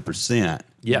 700%.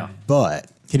 Yeah. But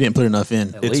he didn't put enough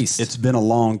in. At least. It's been a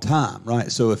long time,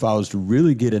 right? So if I was to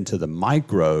really get into the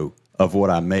micro of what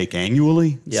I make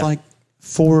annually, it's like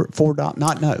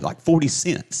like 40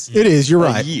 cents. It is, you're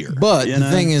right. A year. But the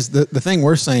thing is, the thing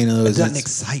we're saying though is it doesn't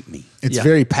excite me. It's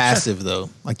very passive though.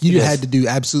 Like you had to do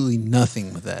absolutely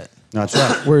nothing with that. That's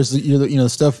right. Whereas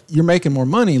stuff you're making more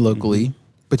money locally,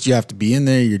 but you have to be in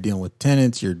there. You're dealing with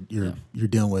tenants. You're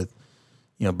dealing with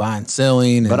buying,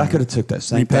 selling. But I could have took that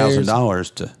same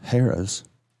 $1,000 to Harrah's.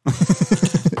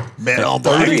 Bet on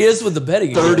There he is with the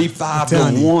betting. 35 to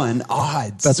 1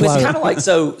 odds. That's It's why kind of like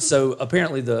so.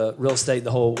 Apparently, the real estate, the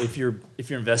whole if you're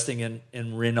investing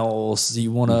in rentals,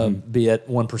 you want to be at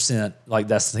 1%. Like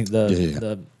that's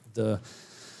the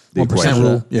 1%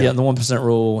 rule. the 1%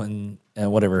 rule and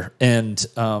whatever. And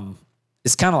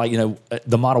it's kind of like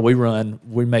the model we run.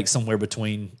 We make somewhere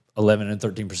between 11 and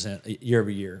 13% year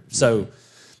over year. So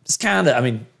it's kind of,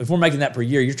 if we're making that per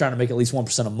year, you're trying to make at least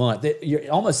 1% a month.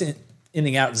 You're almost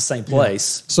ending out at the same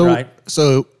place, right?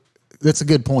 So that's a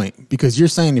good point, because you're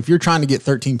saying if you're trying to get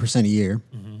 13% a year,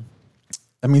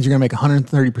 that means you're going to make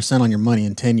 130% on your money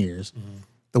in 10 years.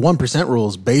 The 1% rule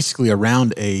is basically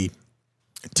around a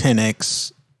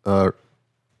 10x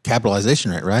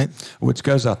capitalization rate, right? Which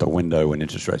goes out the window when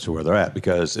interest rates are where they're at,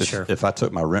 because if I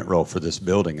took my rent roll for this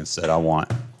building and said I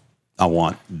want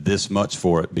this much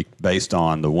for it based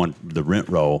on the rent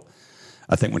roll,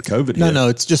 I think when COVID hit. No,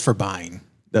 it's just for buying.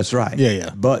 That's right. Yeah.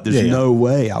 But there's no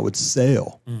way I would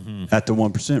sell at the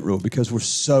 1% rule, because we're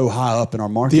so high up in our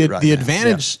market right now. The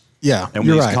advantage, and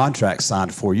these contracts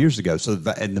signed 4 years ago, so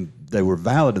they were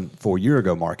valid in 4 year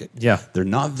ago market. Yeah. They're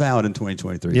not valid in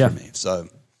 2023 for me. So,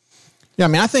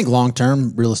 I think long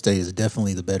term real estate is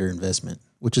definitely the better investment,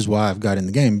 which is why I've got in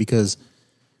the game, because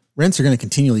rents are going to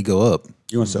continually go up.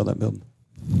 You want to sell that building?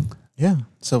 Yeah,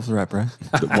 sell for the right price.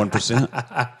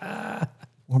 1%.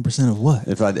 1% of what?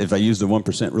 If I use the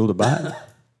 1% rule to buy it,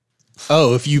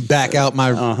 Oh, if you back out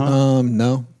my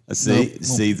no.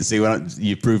 See what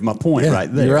you proved my point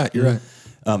right there. You're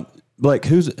right. Blake,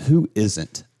 who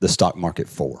isn't the stock market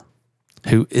for?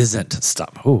 Who isn't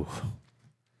stock? Ooh.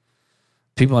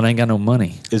 People that ain't got no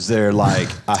money. Is there like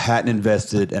I hadn't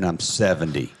invested and I'm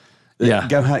 70? Yeah.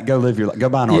 Go live your life. Go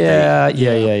buy an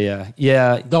RV.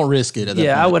 Yeah. Don't risk it. At that point.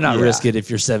 I would not risk it if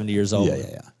you're 70 years old.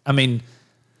 Yeah. I mean,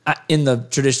 in the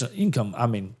traditional income,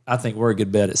 I think we're a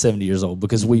good bet at 70 years old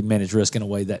because we manage risk in a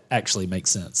way that actually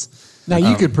makes sense. Now,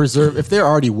 you could preserve, if they're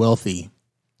already wealthy,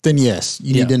 then yes,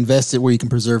 you need to invest it where you can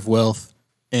preserve wealth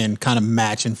and kind of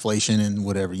match inflation and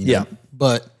whatever you need.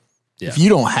 But if you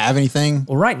don't have anything.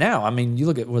 Well, right now, you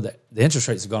look at where the interest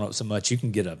rates have gone up so much, you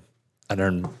can get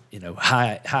an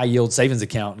high yield savings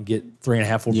account and get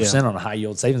 3.5-4% on a high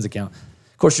yield savings account.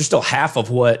 Of course, you're still half of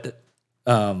what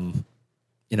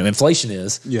inflation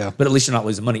is. Yeah. But at least you're not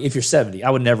losing money. If you're 70, I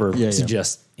would never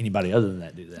suggest anybody other than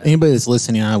that do that. Anybody that's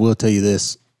listening, I will tell you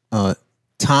this: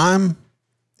 time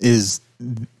is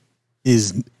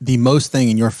the most thing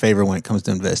in your favor when it comes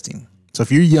to investing. So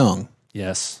if you're young,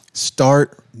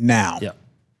 start now.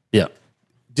 Yeah.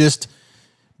 Just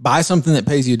buy something that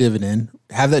pays you a dividend.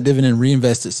 Have that dividend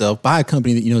reinvest itself. Buy a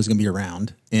company that you know is going to be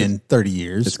around in 30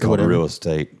 years. It's called real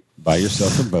estate. Buy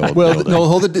yourself a boat. Well, no,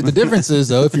 hold it. The difference is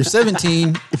though, if you're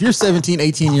 17,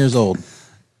 18 years old,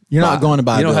 you're not going to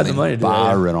buy. You don't have the money to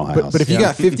buy a rental house. But if you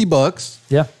got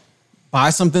 $50, buy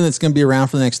something that's going to be around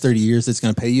for the next 30 years. That's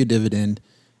going to pay you a dividend,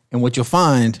 and what you'll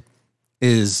find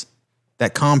is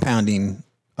that compounding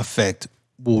effect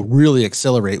will really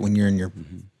accelerate when you're in your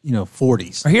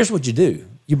 40s. Or here's what you do: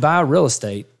 you buy real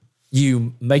estate,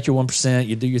 you make your 1%,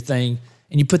 you do your thing.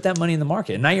 And you put that money in the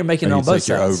market, and now you're making it on both sides.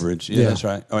 Your overage, that's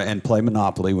right. And play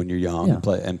Monopoly when you're young,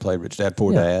 and play Rich Dad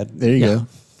Poor Dad. There you go,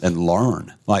 and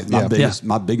learn. Like my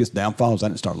biggest downfall is I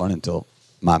didn't start learning until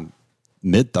my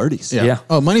mid-30s. Yeah.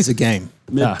 Oh, money's a game.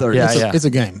 Mid-30s. It's a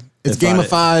game. It's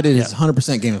gamified. It is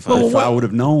 100% gamified. Well, if I would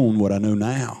have known what I know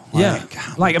now. When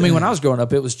I was growing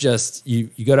up, it was just you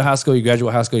go to high school, you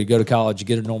graduate high school, you go to college, you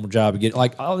get a normal job, you get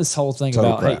like all this whole thing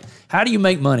about hey, how do you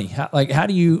make money? How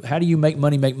do you make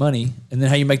money, and then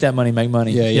how you make that money make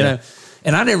money? You know.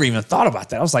 And I never even thought about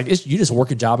that. I was like, you just work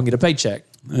a job and get a paycheck,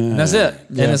 and that's it.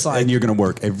 And it's like, and you're going to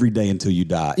work every day until you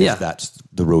die. If that's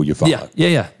the rule you follow.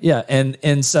 Yeah.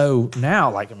 And so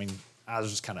now, I was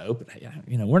just kind of open.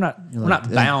 We're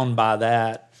not bound by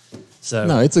that. So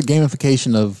no, it's a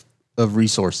gamification of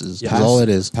resources. That's all it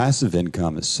is. Passive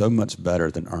income is so much better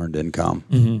than earned income.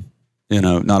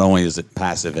 Mm-hmm. Not only is it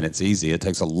passive and it's easy, it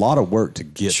takes a lot of work to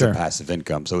get to passive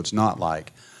income. So it's not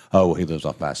like, he lives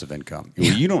off passive income.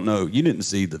 Well, you don't know. You didn't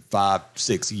see the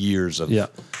 5-6 years of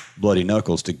bloody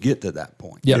knuckles to get to that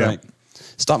point. Right?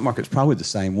 Stock market's probably the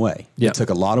same way. It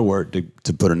took a lot of work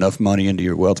to put enough money into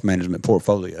your wealth management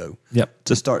portfolio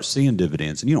to start seeing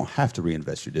dividends. And you don't have to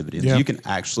reinvest your dividends. You can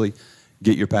actually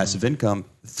get your passive income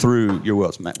through your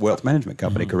wealth management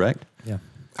company, correct? Yeah.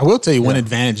 I will tell you one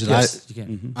advantage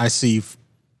that I see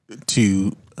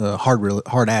to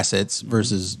hard assets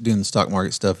versus doing the stock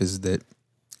market stuff is that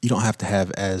you don't have to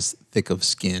have as thick of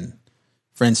skin.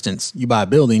 For instance, you buy a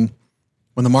building,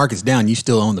 when the market's down, you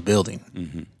still own the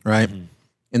building, right? Mm-hmm.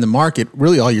 In the market,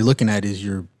 really all you're looking at is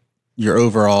your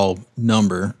overall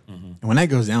number. Mm-hmm. And when that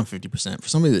goes down 50%, for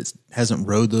somebody that hasn't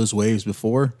rode those waves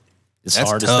before, it's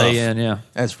hard to stay in,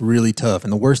 That's really tough.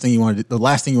 And the last thing you want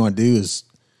to do is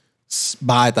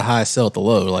buy at the high, sell at the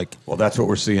low. Well, that's what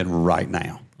we're seeing right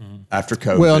now. Mm-hmm. After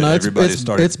COVID, well, no,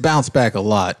 it's bounced back a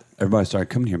lot. Everybody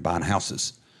started coming here and buying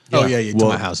houses. To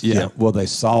my house. Yeah. Well, they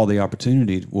saw the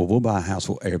opportunity. Well, we'll buy a house.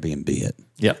 We'll Airbnb it.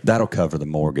 Yeah. That'll cover the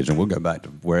mortgage, and we'll go back to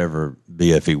wherever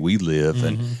BFE we live,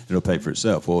 and it'll pay for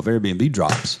itself. Well, if Airbnb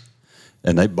drops,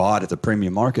 and they bought at the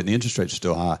premium market, and the interest rates are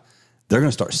still high, they're going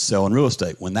to start selling real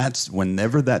estate.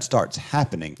 Whenever that starts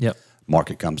happening,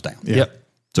 market comes down. Yep.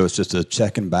 So it's just a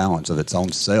check and balance of its own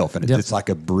self, and it's like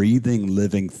a breathing,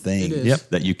 living thing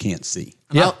that you can't see.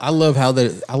 Yeah, I love how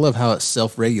it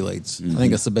self-regulates. Mm-hmm. I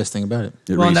think that's the best thing about it.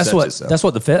 And that's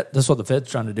what the Fed's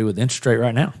trying to do with the interest rate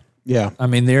right now. Yeah,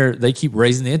 they keep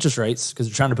raising the interest rates because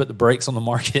they're trying to put the brakes on the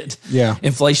market. Yeah,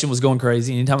 inflation was going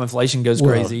crazy. Anytime inflation goes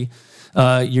crazy,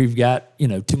 you've got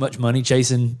too much money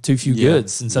chasing too few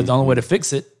goods, and so the only way to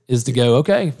fix it is to go a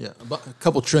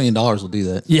couple $1 trillion will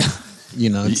do that. Yeah.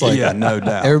 It's like no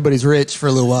doubt. Everybody's rich for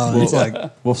a little while. Well, it's like,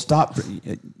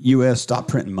 stop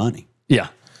printing money. Yeah.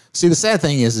 See, the sad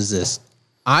thing is this.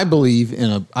 I believe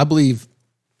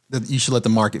that you should let the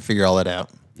market figure all that out,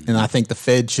 and I think the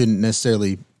Fed shouldn't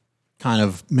necessarily kind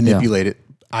of manipulate it.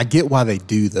 I get why they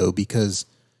do though, because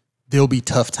there'll be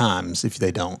tough times if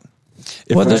they don't.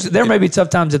 There may be tough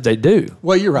times if they do.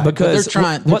 Well, you're right. Because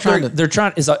they're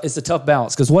trying. It's a tough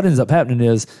balance because what ends up happening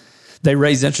is they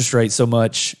raise interest rates so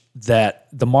much that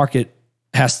the market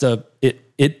has to.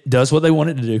 It does what they want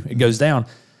it to do. It goes down,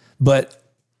 but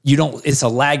you don't. It's a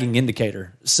lagging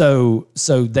indicator. So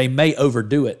they may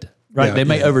overdo it. Right? Yeah, they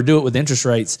may overdo it with interest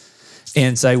rates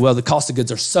and say, well, the cost of goods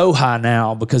are so high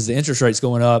now because the interest rate's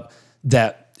going up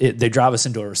that they drive us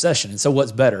into a recession. And so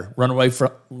what's better,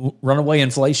 runaway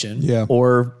inflation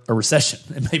or a recession?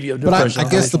 It may be a depression. But I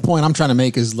guess the point I'm trying to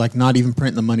make is like not even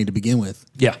print the money to begin with.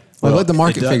 Yeah. Well, let the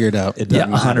market figure it out. It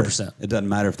doesn't 100%. It doesn't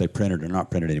matter if they printed or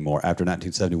not printed anymore. After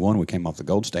 1971, we came off the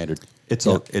gold standard. It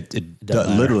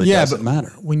literally doesn't matter.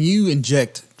 When you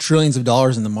inject trillions of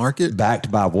dollars in the market,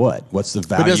 Backed by what? What's the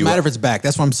value? it doesn't matter if it's backed.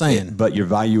 That's what I'm saying. But your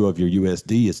value of your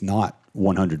USD is not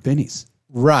 100 pennies.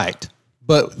 Right.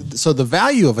 But so the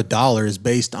value of $1 is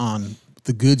based on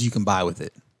the goods you can buy with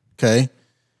it. Okay.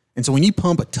 And so when you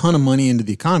pump a ton of money into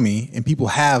the economy and people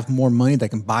have more money they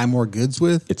can buy more goods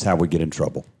with, It's how we get in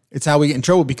trouble. it's how we get in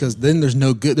trouble because then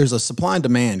there's a supply and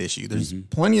demand issue. There's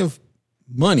plenty of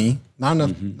money, not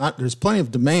enough, there's plenty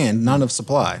of demand, not enough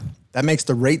supply. That makes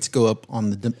the rates go up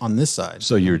on this side.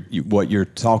 So what you're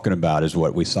talking about is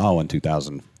what we saw in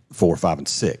 2004, 5, and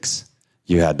 6.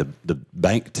 You had the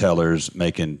bank tellers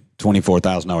making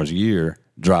 $24,000 a year,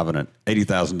 driving an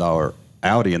 $80,000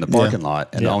 Audi in the parking lot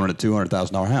and owning a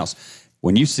 $200,000 house.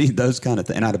 When you see those kind of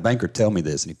things, and I had a banker tell me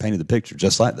this, and he painted the picture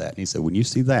just like that. And he said, when you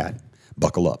see that,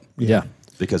 buckle up. Yeah.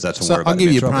 Because that's when So we're about I'll to give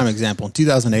be you in a trouble. prime example. In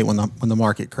 2008, when the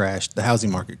market crashed, the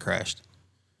housing market crashed,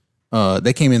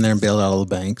 they came in there and bailed out all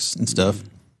the banks and stuff.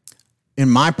 In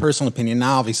my personal opinion,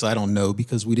 now obviously I don't know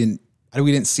because we didn't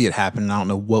see it happen, and I don't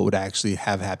know what would actually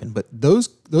have happened. But those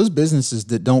businesses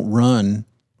that don't run,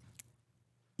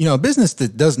 a business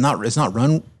that is not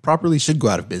run properly should go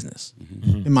out of business.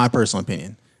 In my personal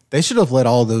opinion, they should have let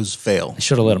all those fail.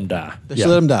 Should have let them die. They should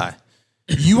let them die.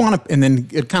 You want to, and then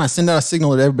it kind of send out a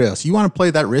signal to everybody else. You want to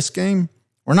play that risk game?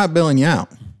 We're not bailing you out.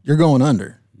 You're going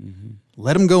under.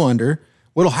 Let them go under.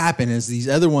 What'll happen is these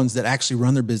other ones that actually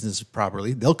run their business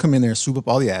properly, they'll come in there and swoop up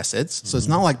all the assets. So it's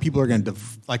not like people are going to,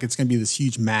 it's going to be this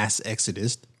huge mass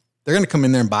exodus. They're going to come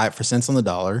in there and buy it for cents on the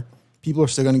dollar. People are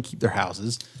still going to keep their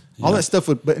houses. All that stuff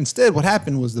but instead what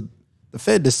happened was the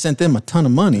Fed just sent them a ton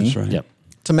of money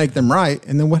to make them right.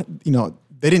 And then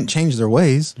they didn't change their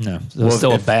ways. No, it's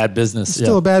still a bad business. It's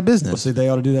still a bad business. Well, see, they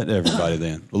ought to do that to everybody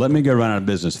then. Well, let me go run out of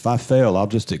business. If I fail, I'll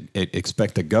just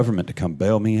expect the government to come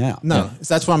bail me out. No,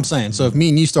 that's what I'm saying. So if me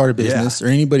and you start a business or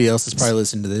anybody else that's probably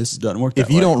listening to this, doesn't work that if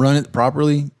you way. don't run it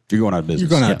properly, You're going out of business. you're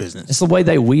going out of business. It's the way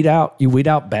they weed out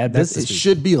bad It business.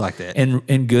 should be like that.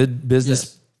 And good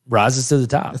business rises to the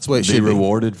top. That's what it Be should be.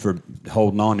 rewarded for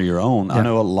holding on to your own. I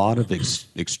know a lot of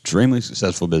extremely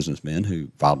successful businessmen who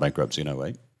filed bankruptcy in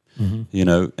 2008.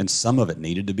 And some of it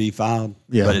needed to be filed,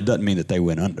 but it doesn't mean that they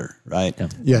went under, right?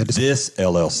 Yeah. This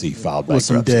LLC filed With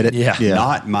some bankruptcy. debt.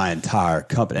 Not my entire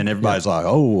company. And everybody's like,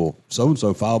 oh, well,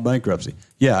 so-and-so filed bankruptcy.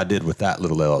 Yeah, I did with that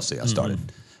little LLC I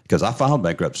started. Because I filed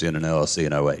bankruptcy in an LLC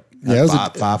in 2008. Yeah, it was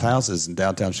five houses in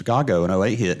downtown Chicago in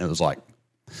 2008 hit, and it was like,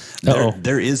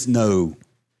 there's no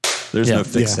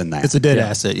fixing that. It's a dead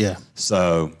asset, yeah.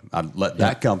 So I let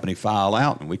that company file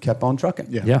out, and we kept on trucking.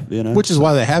 Yeah. Which is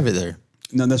why they have it there.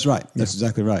 No, that's right. That's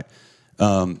exactly right.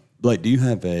 Blake, do you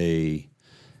have an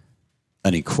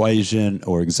equation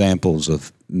or examples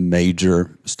of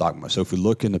major stock market? So if we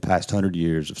look in the past 100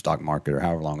 years of stock market or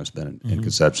however long it's been in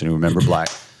conception, you remember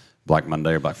Black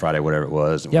Monday or Black Friday, whatever it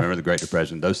was, and remember the Great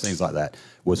Depression, those things like that.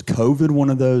 Was COVID one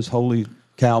of those holy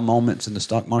cow moments in the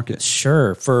stock market?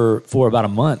 Sure, for about a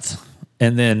month.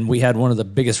 And then we had one of the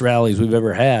biggest rallies we've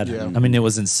ever had. I mean, it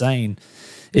was insane.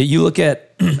 You look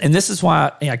at, and this is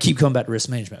why I keep coming back to risk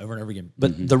management over and over again.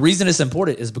 But the reason it's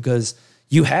important is because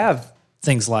you have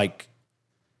things like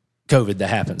COVID that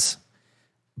happens,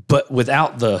 but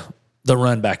without the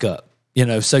run back up.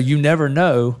 So you never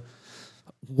know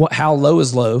how low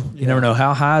is low. You never know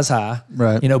how high is high.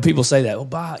 Right. People say that. Well,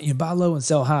 buy low and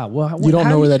sell high. Well, You don't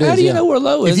know where that is. How do you know where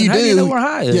low is? If you and do, how do you know where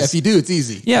high is? Yeah, if you do, it's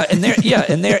easy. Yeah,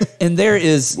 and there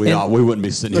is. We wouldn't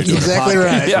be sitting here doing exactly a podcast.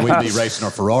 right. Yeah. We'd be racing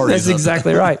our Ferraris. That's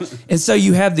exactly right. And so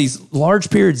you have these large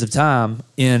periods of time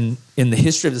in the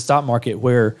history of the stock market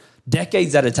where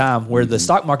decades at a time where the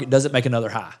stock market doesn't make another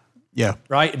high. Yeah.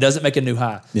 Right? It doesn't make a new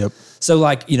high. Yep. So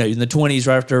in the 20s,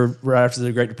 right after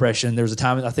the Great Depression, there was a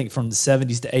time, I think from the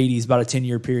 70s to 80s, about a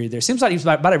 10-year period there. It seems like it was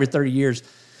about every 30 years.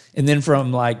 And then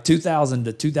from 2000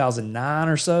 to 2009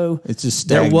 or so, It's just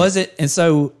there stagnant. wasn't. And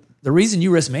so the reason you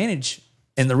risk manage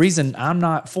And the reason I'm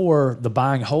not for the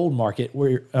buy and hold market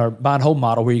or buy and hold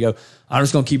model where you go, I'm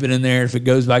just going to keep it in there. If it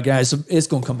goes back, guys, it's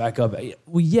going to come back up.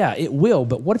 Well, yeah, it will.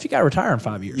 But what if you got to retire in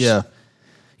 5 years? Yeah.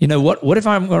 You know, what if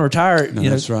I'm going to retire?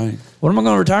 That's right. What am I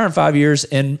going to retire in 5 years?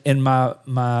 And my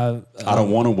I don't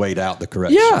want to wait out the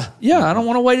correction. Yeah. I don't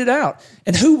want to wait it out.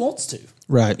 And who wants to?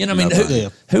 Right. You know what I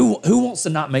mean? Who wants to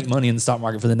not make money in the stock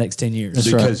market for the next 10 years?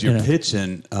 Because you're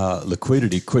pitching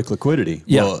quick liquidity.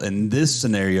 Yeah. Well, in this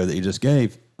scenario that you just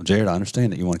gave, Jared, I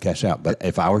understand that you want to cash out, but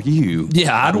if I were you,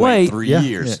 I'd wait wait 3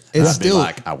 years. Yeah. I'd be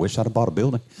like, I wish I'd have bought a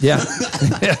building. Yeah.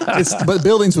 But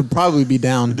buildings would probably be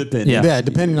down.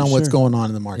 Depending on what's going on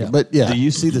in the market. Yeah. But Do you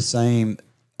see the same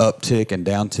uptick and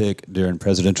downtick during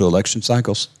presidential election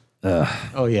cycles?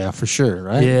 Oh yeah, for sure.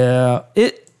 Right. Yeah.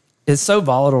 It's so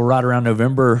volatile right around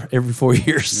November every 4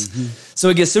 years. Mm-hmm. So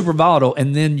it gets super volatile.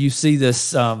 And then you see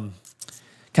this I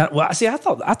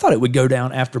thought it would go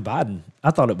down after Biden.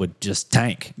 I thought it would just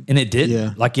tank. And it didn't.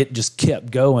 Yeah. Like it just kept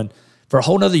going for a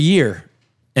whole nother year.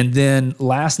 And then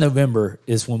last November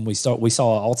is when we saw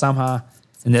an all-time high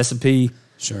in the S&P.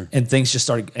 Sure. And things just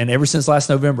started. And ever since last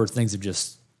November, things have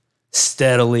just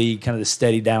steadily, kind of the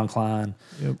steady decline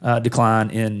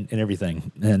in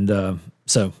everything. And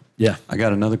so, yeah. I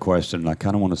got another question, and I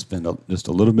kind of want to spend just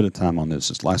a little bit of time on this.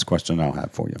 This last question I'll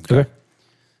have for you. Okay.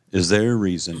 Is there a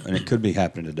reason, and it could be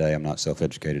happening today, I'm not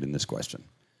self-educated in this question.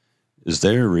 Is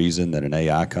there a reason that an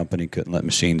AI company couldn't let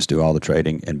machines do all the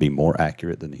trading and be more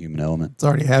accurate than the human element? It's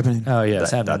already happening. Oh, yeah.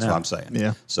 It's happening That's now. what I'm saying.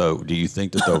 Yeah. So do you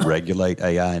think that they'll regulate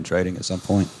AI in trading at some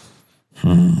point?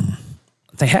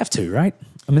 They have to, right?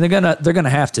 I mean, they're gonna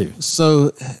have to.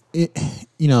 So,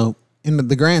 in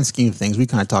the grand scheme of things, we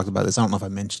kind of talked about this. I don't know if I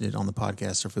mentioned it on the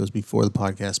podcast or if it was before the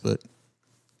podcast, but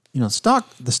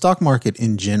the stock market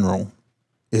in general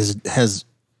has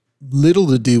little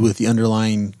to do with the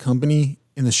underlying company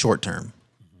in the short term.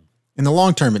 In the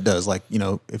long term, it does. Like,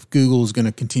 if Google is going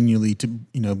to continually to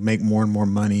make more and more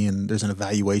money, and there's an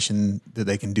evaluation that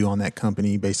they can do on that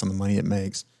company based on the money it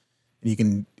makes, and you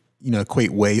can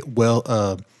equate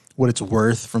what it's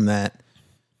worth from that,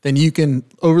 then you can,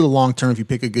 over the long term, if you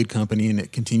pick a good company and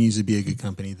it continues to be a good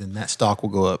company, then that stock will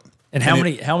go up. And how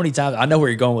many times, I know where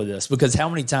you're going with this, because how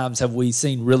many times have we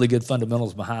seen really good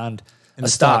fundamentals behind a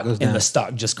stock and the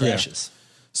stock just crashes? Yeah.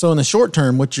 So in the short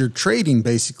term, what you're trading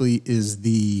basically is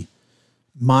the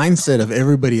mindset of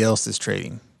everybody else that's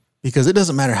trading, because it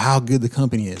doesn't matter how good the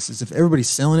company is. If everybody's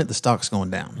selling it, the stock's going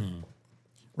down,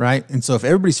 right? And so if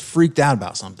everybody's freaked out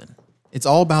about something, it's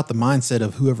all about the mindset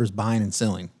of whoever's buying and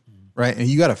selling, right? And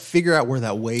you got to figure out where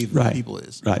that wave of people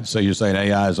is. Right. So you're saying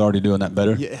AI is already doing that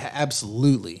better? Yeah,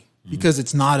 absolutely. Because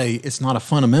it's not a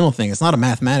fundamental thing. It's not a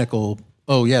mathematical,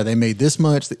 oh yeah, they made this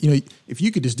much. If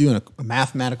you could just do a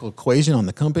mathematical equation on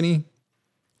the company,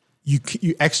 you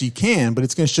actually can, but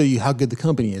it's going to show you how good the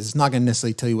company is. It's not going to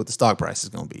necessarily tell you what the stock price is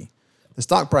going to be. The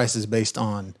stock price is based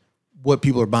on what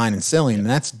people are buying and selling, and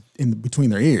that's in between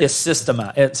their ears. It's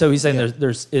systematic. So he's saying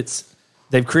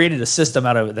they've created a system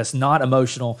out of it that's not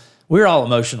emotional. We're all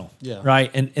emotional,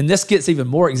 right? And this gets even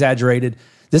more exaggerated.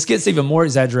 This gets even more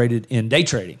exaggerated in day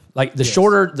trading. Like the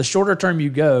shorter term you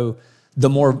go, the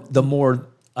more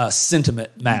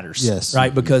sentiment matters,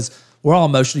 right? Because we're all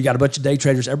emotional. You got a bunch of day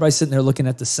traders. Everybody's sitting there looking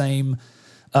at the same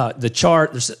the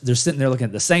chart. They're sitting there looking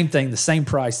at the same thing, the same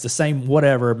price, the same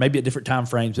whatever, maybe at different time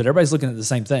frames, but everybody's looking at the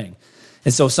same thing.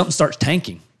 And so if something starts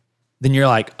tanking, then you're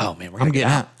like, oh man, we're gonna get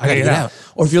out. I gotta get out.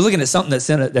 Or if you're looking at something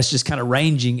that's just kind of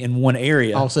ranging in one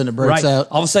area, all of a sudden it breaks out.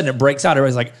 All of a sudden it breaks out.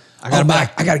 Everybody's like, I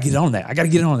gotta get on that. I gotta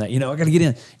get on that. I gotta get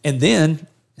in. And then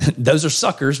those are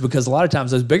suckers, because a lot of times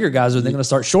those bigger guys are then going to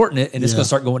start shorting it, and it's going to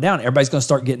start going down. Everybody's going to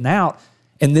start getting out,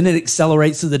 and then it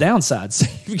accelerates to the downside. So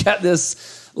you've got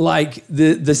this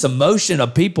this emotion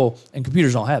of people, and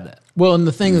computers don't have that. Well, and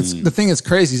the thing that's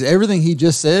crazy is everything he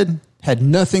just said had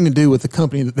nothing to do with the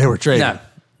company that they were trading.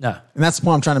 No. And that's the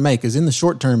point I'm trying to make, is in the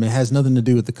short term, it has nothing to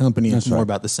do with the company. It's more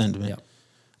about the sentiment. Yeah.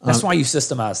 That's why you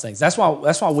systemize things. That's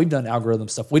why we've done algorithm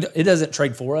stuff. It doesn't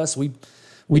trade for us.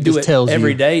 We do it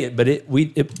every day, but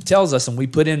it tells us, and we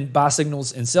put in buy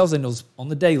signals and sell signals on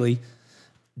the daily,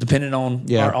 depending on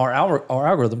our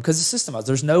algorithm, because it's systemized.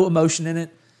 There's no emotion in it.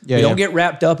 You don't get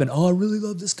wrapped up in, I really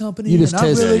love this company. You just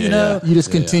test it. You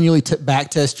just continually back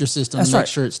test your system and make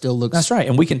sure it still looks. That's right.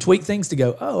 And we can tweak things to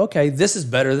go, oh, okay, this is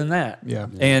better than that. Yeah.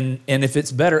 And if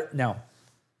it's better now,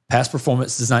 past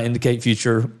performance does not indicate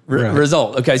future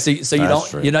result. Okay, so you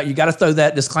don't, you got to throw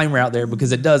that disclaimer out there,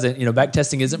 because it doesn't. Back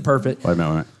testing isn't perfect. Wait a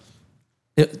minute.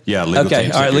 Legal okay,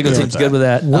 teams. all right, legal team's good with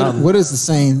that. What is the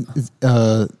saying?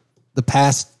 The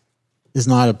past is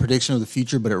not a prediction of the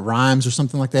future, but it rhymes or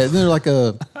something like that. Isn't there like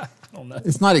a? I don't know.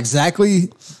 It's not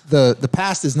exactly the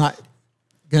past is not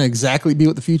going to exactly be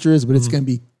what the future is, but it's going to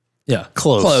be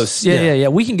close. Yeah.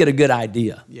 We can get a good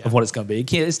idea of what it's going to be.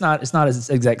 It's not as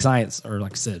exact science, or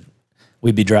like I said,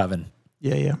 we'd be driving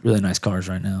really nice cars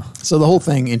right now. So the whole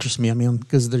thing interests me. I mean,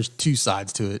 because there's two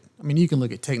sides to it. I mean, you can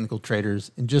look at technical traders,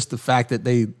 and just the fact that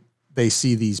they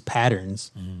see these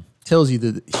patterns tells you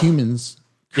that humans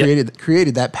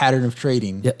created that pattern of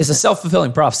trading. Yeah, it's a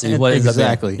self-fulfilling prophecy.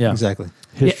 Exactly.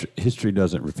 History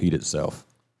doesn't repeat itself,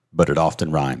 but it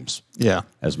often rhymes. Yeah.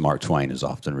 As Mark Twain is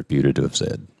often reputed to have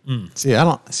said. See,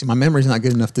 my memory's not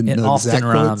good enough to know exactly. Often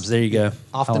rhymes. There you go.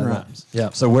 Often rhymes.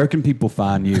 Yeah. So where can people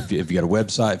find you if you got a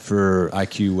website for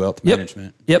IQ Wealth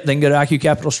Management? Yep. They can go to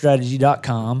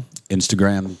IQCapitalStrategy.com.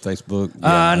 Instagram, Facebook? No,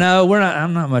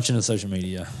 I'm not much into social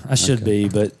media. I should be,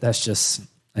 but that's just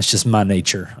my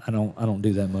nature. I don't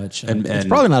do that much. And it's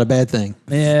probably not a bad thing.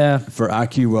 Yeah. For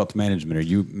IQ Wealth Management, are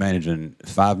you managing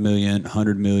 5 million,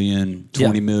 100 million,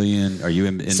 20 million? Are you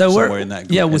somewhere in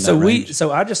that? Yeah. Range?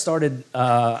 So I just started.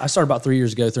 I started about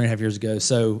 3.5 years ago.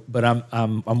 So, but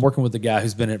I'm working with a guy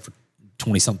who's been in it for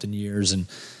 20 something years, and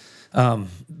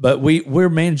but we're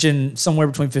managing somewhere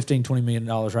between $15 and $20 million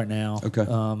right now. Okay.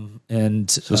 And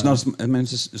so it's not.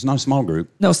 It's not a small group.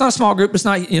 No, it's not a small group. It's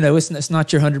not. It's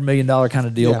not your $100 million kind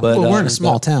of deal. Yeah. But we're in a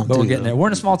small town. But we're getting there. We're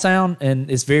in a small town,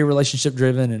 and it's very relationship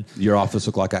driven. And your office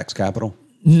look like Axe Capital?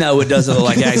 No, it doesn't look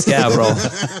like Axe Capital.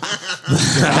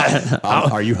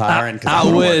 Are you hiring?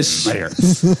 I wish. They have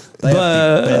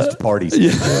the best parties.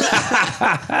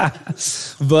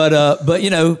 But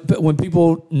when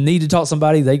people need to talk to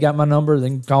somebody, they got my number. They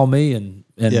can call me, and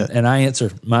I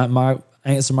answer my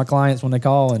clients when they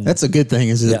call. And that's a good thing.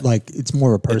 Is it like it's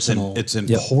more of a personal? It's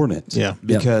important.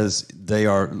 Because they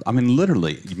are. I mean,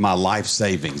 literally, my life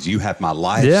savings. You have my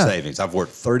life savings. I've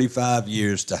worked 35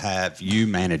 years to have you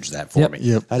manage that for me.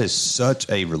 Yep. That is such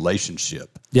a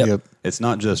relationship. Yep. It's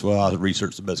not just I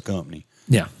researched the best company.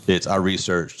 Yeah. It's I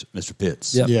researched Mr.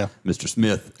 Pitts. Mr.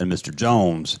 Smith and Mr.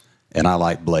 Jones, and I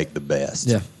like Blake the best.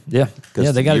 Yeah. They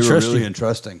got to trust really you.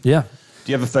 entrusting. Yeah.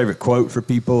 Do you have a favorite quote for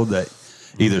people that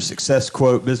either success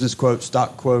quote, business quote,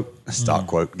 stock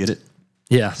quote, get it?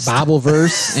 Yeah. Bible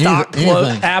verse, stock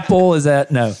quote, Apple, is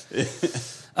that? No.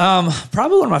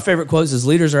 Probably one of my favorite quotes is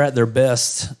leaders are at their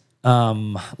best.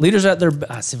 Leaders are at their,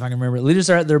 I see if I can remember it. Leaders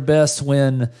are at their best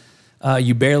when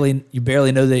you barely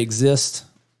know they exist,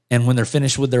 and when they're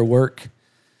finished with their work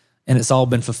and it's all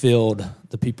been fulfilled,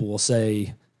 the people will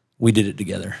say, we did it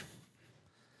together.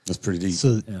 That's pretty deep.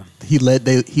 So he led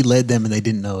them and they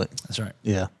didn't know it. That's right.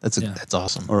 Yeah, that's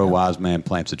awesome. Or a wise man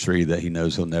plants a tree that he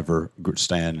knows he'll never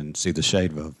stand and see the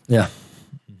shade of. Yeah.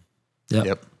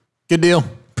 Yep. Good deal.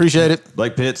 Appreciate it.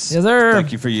 Blake Pitts. Yes, sir.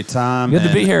 Thank you for your time. Good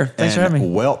to be here. Thanks for having me.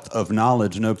 Wealth of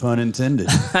knowledge, no pun intended.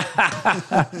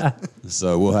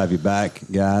 So we'll have you back,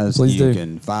 guys. Please do. You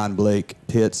can find Blake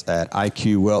Pitts at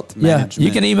IQ Wealth Management. Yeah,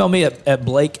 you can email me at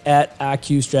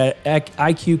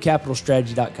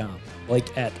blake@iqcapitalstrategy.com.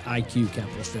 Blake at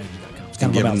iqcapitalstrategy.com. It's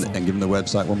kind of give them the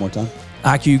website one more time.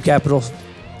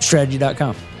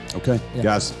 iqcapitalstrategy.com. Okay.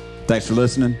 Guys, thanks for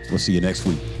listening. We'll see you next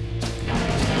week.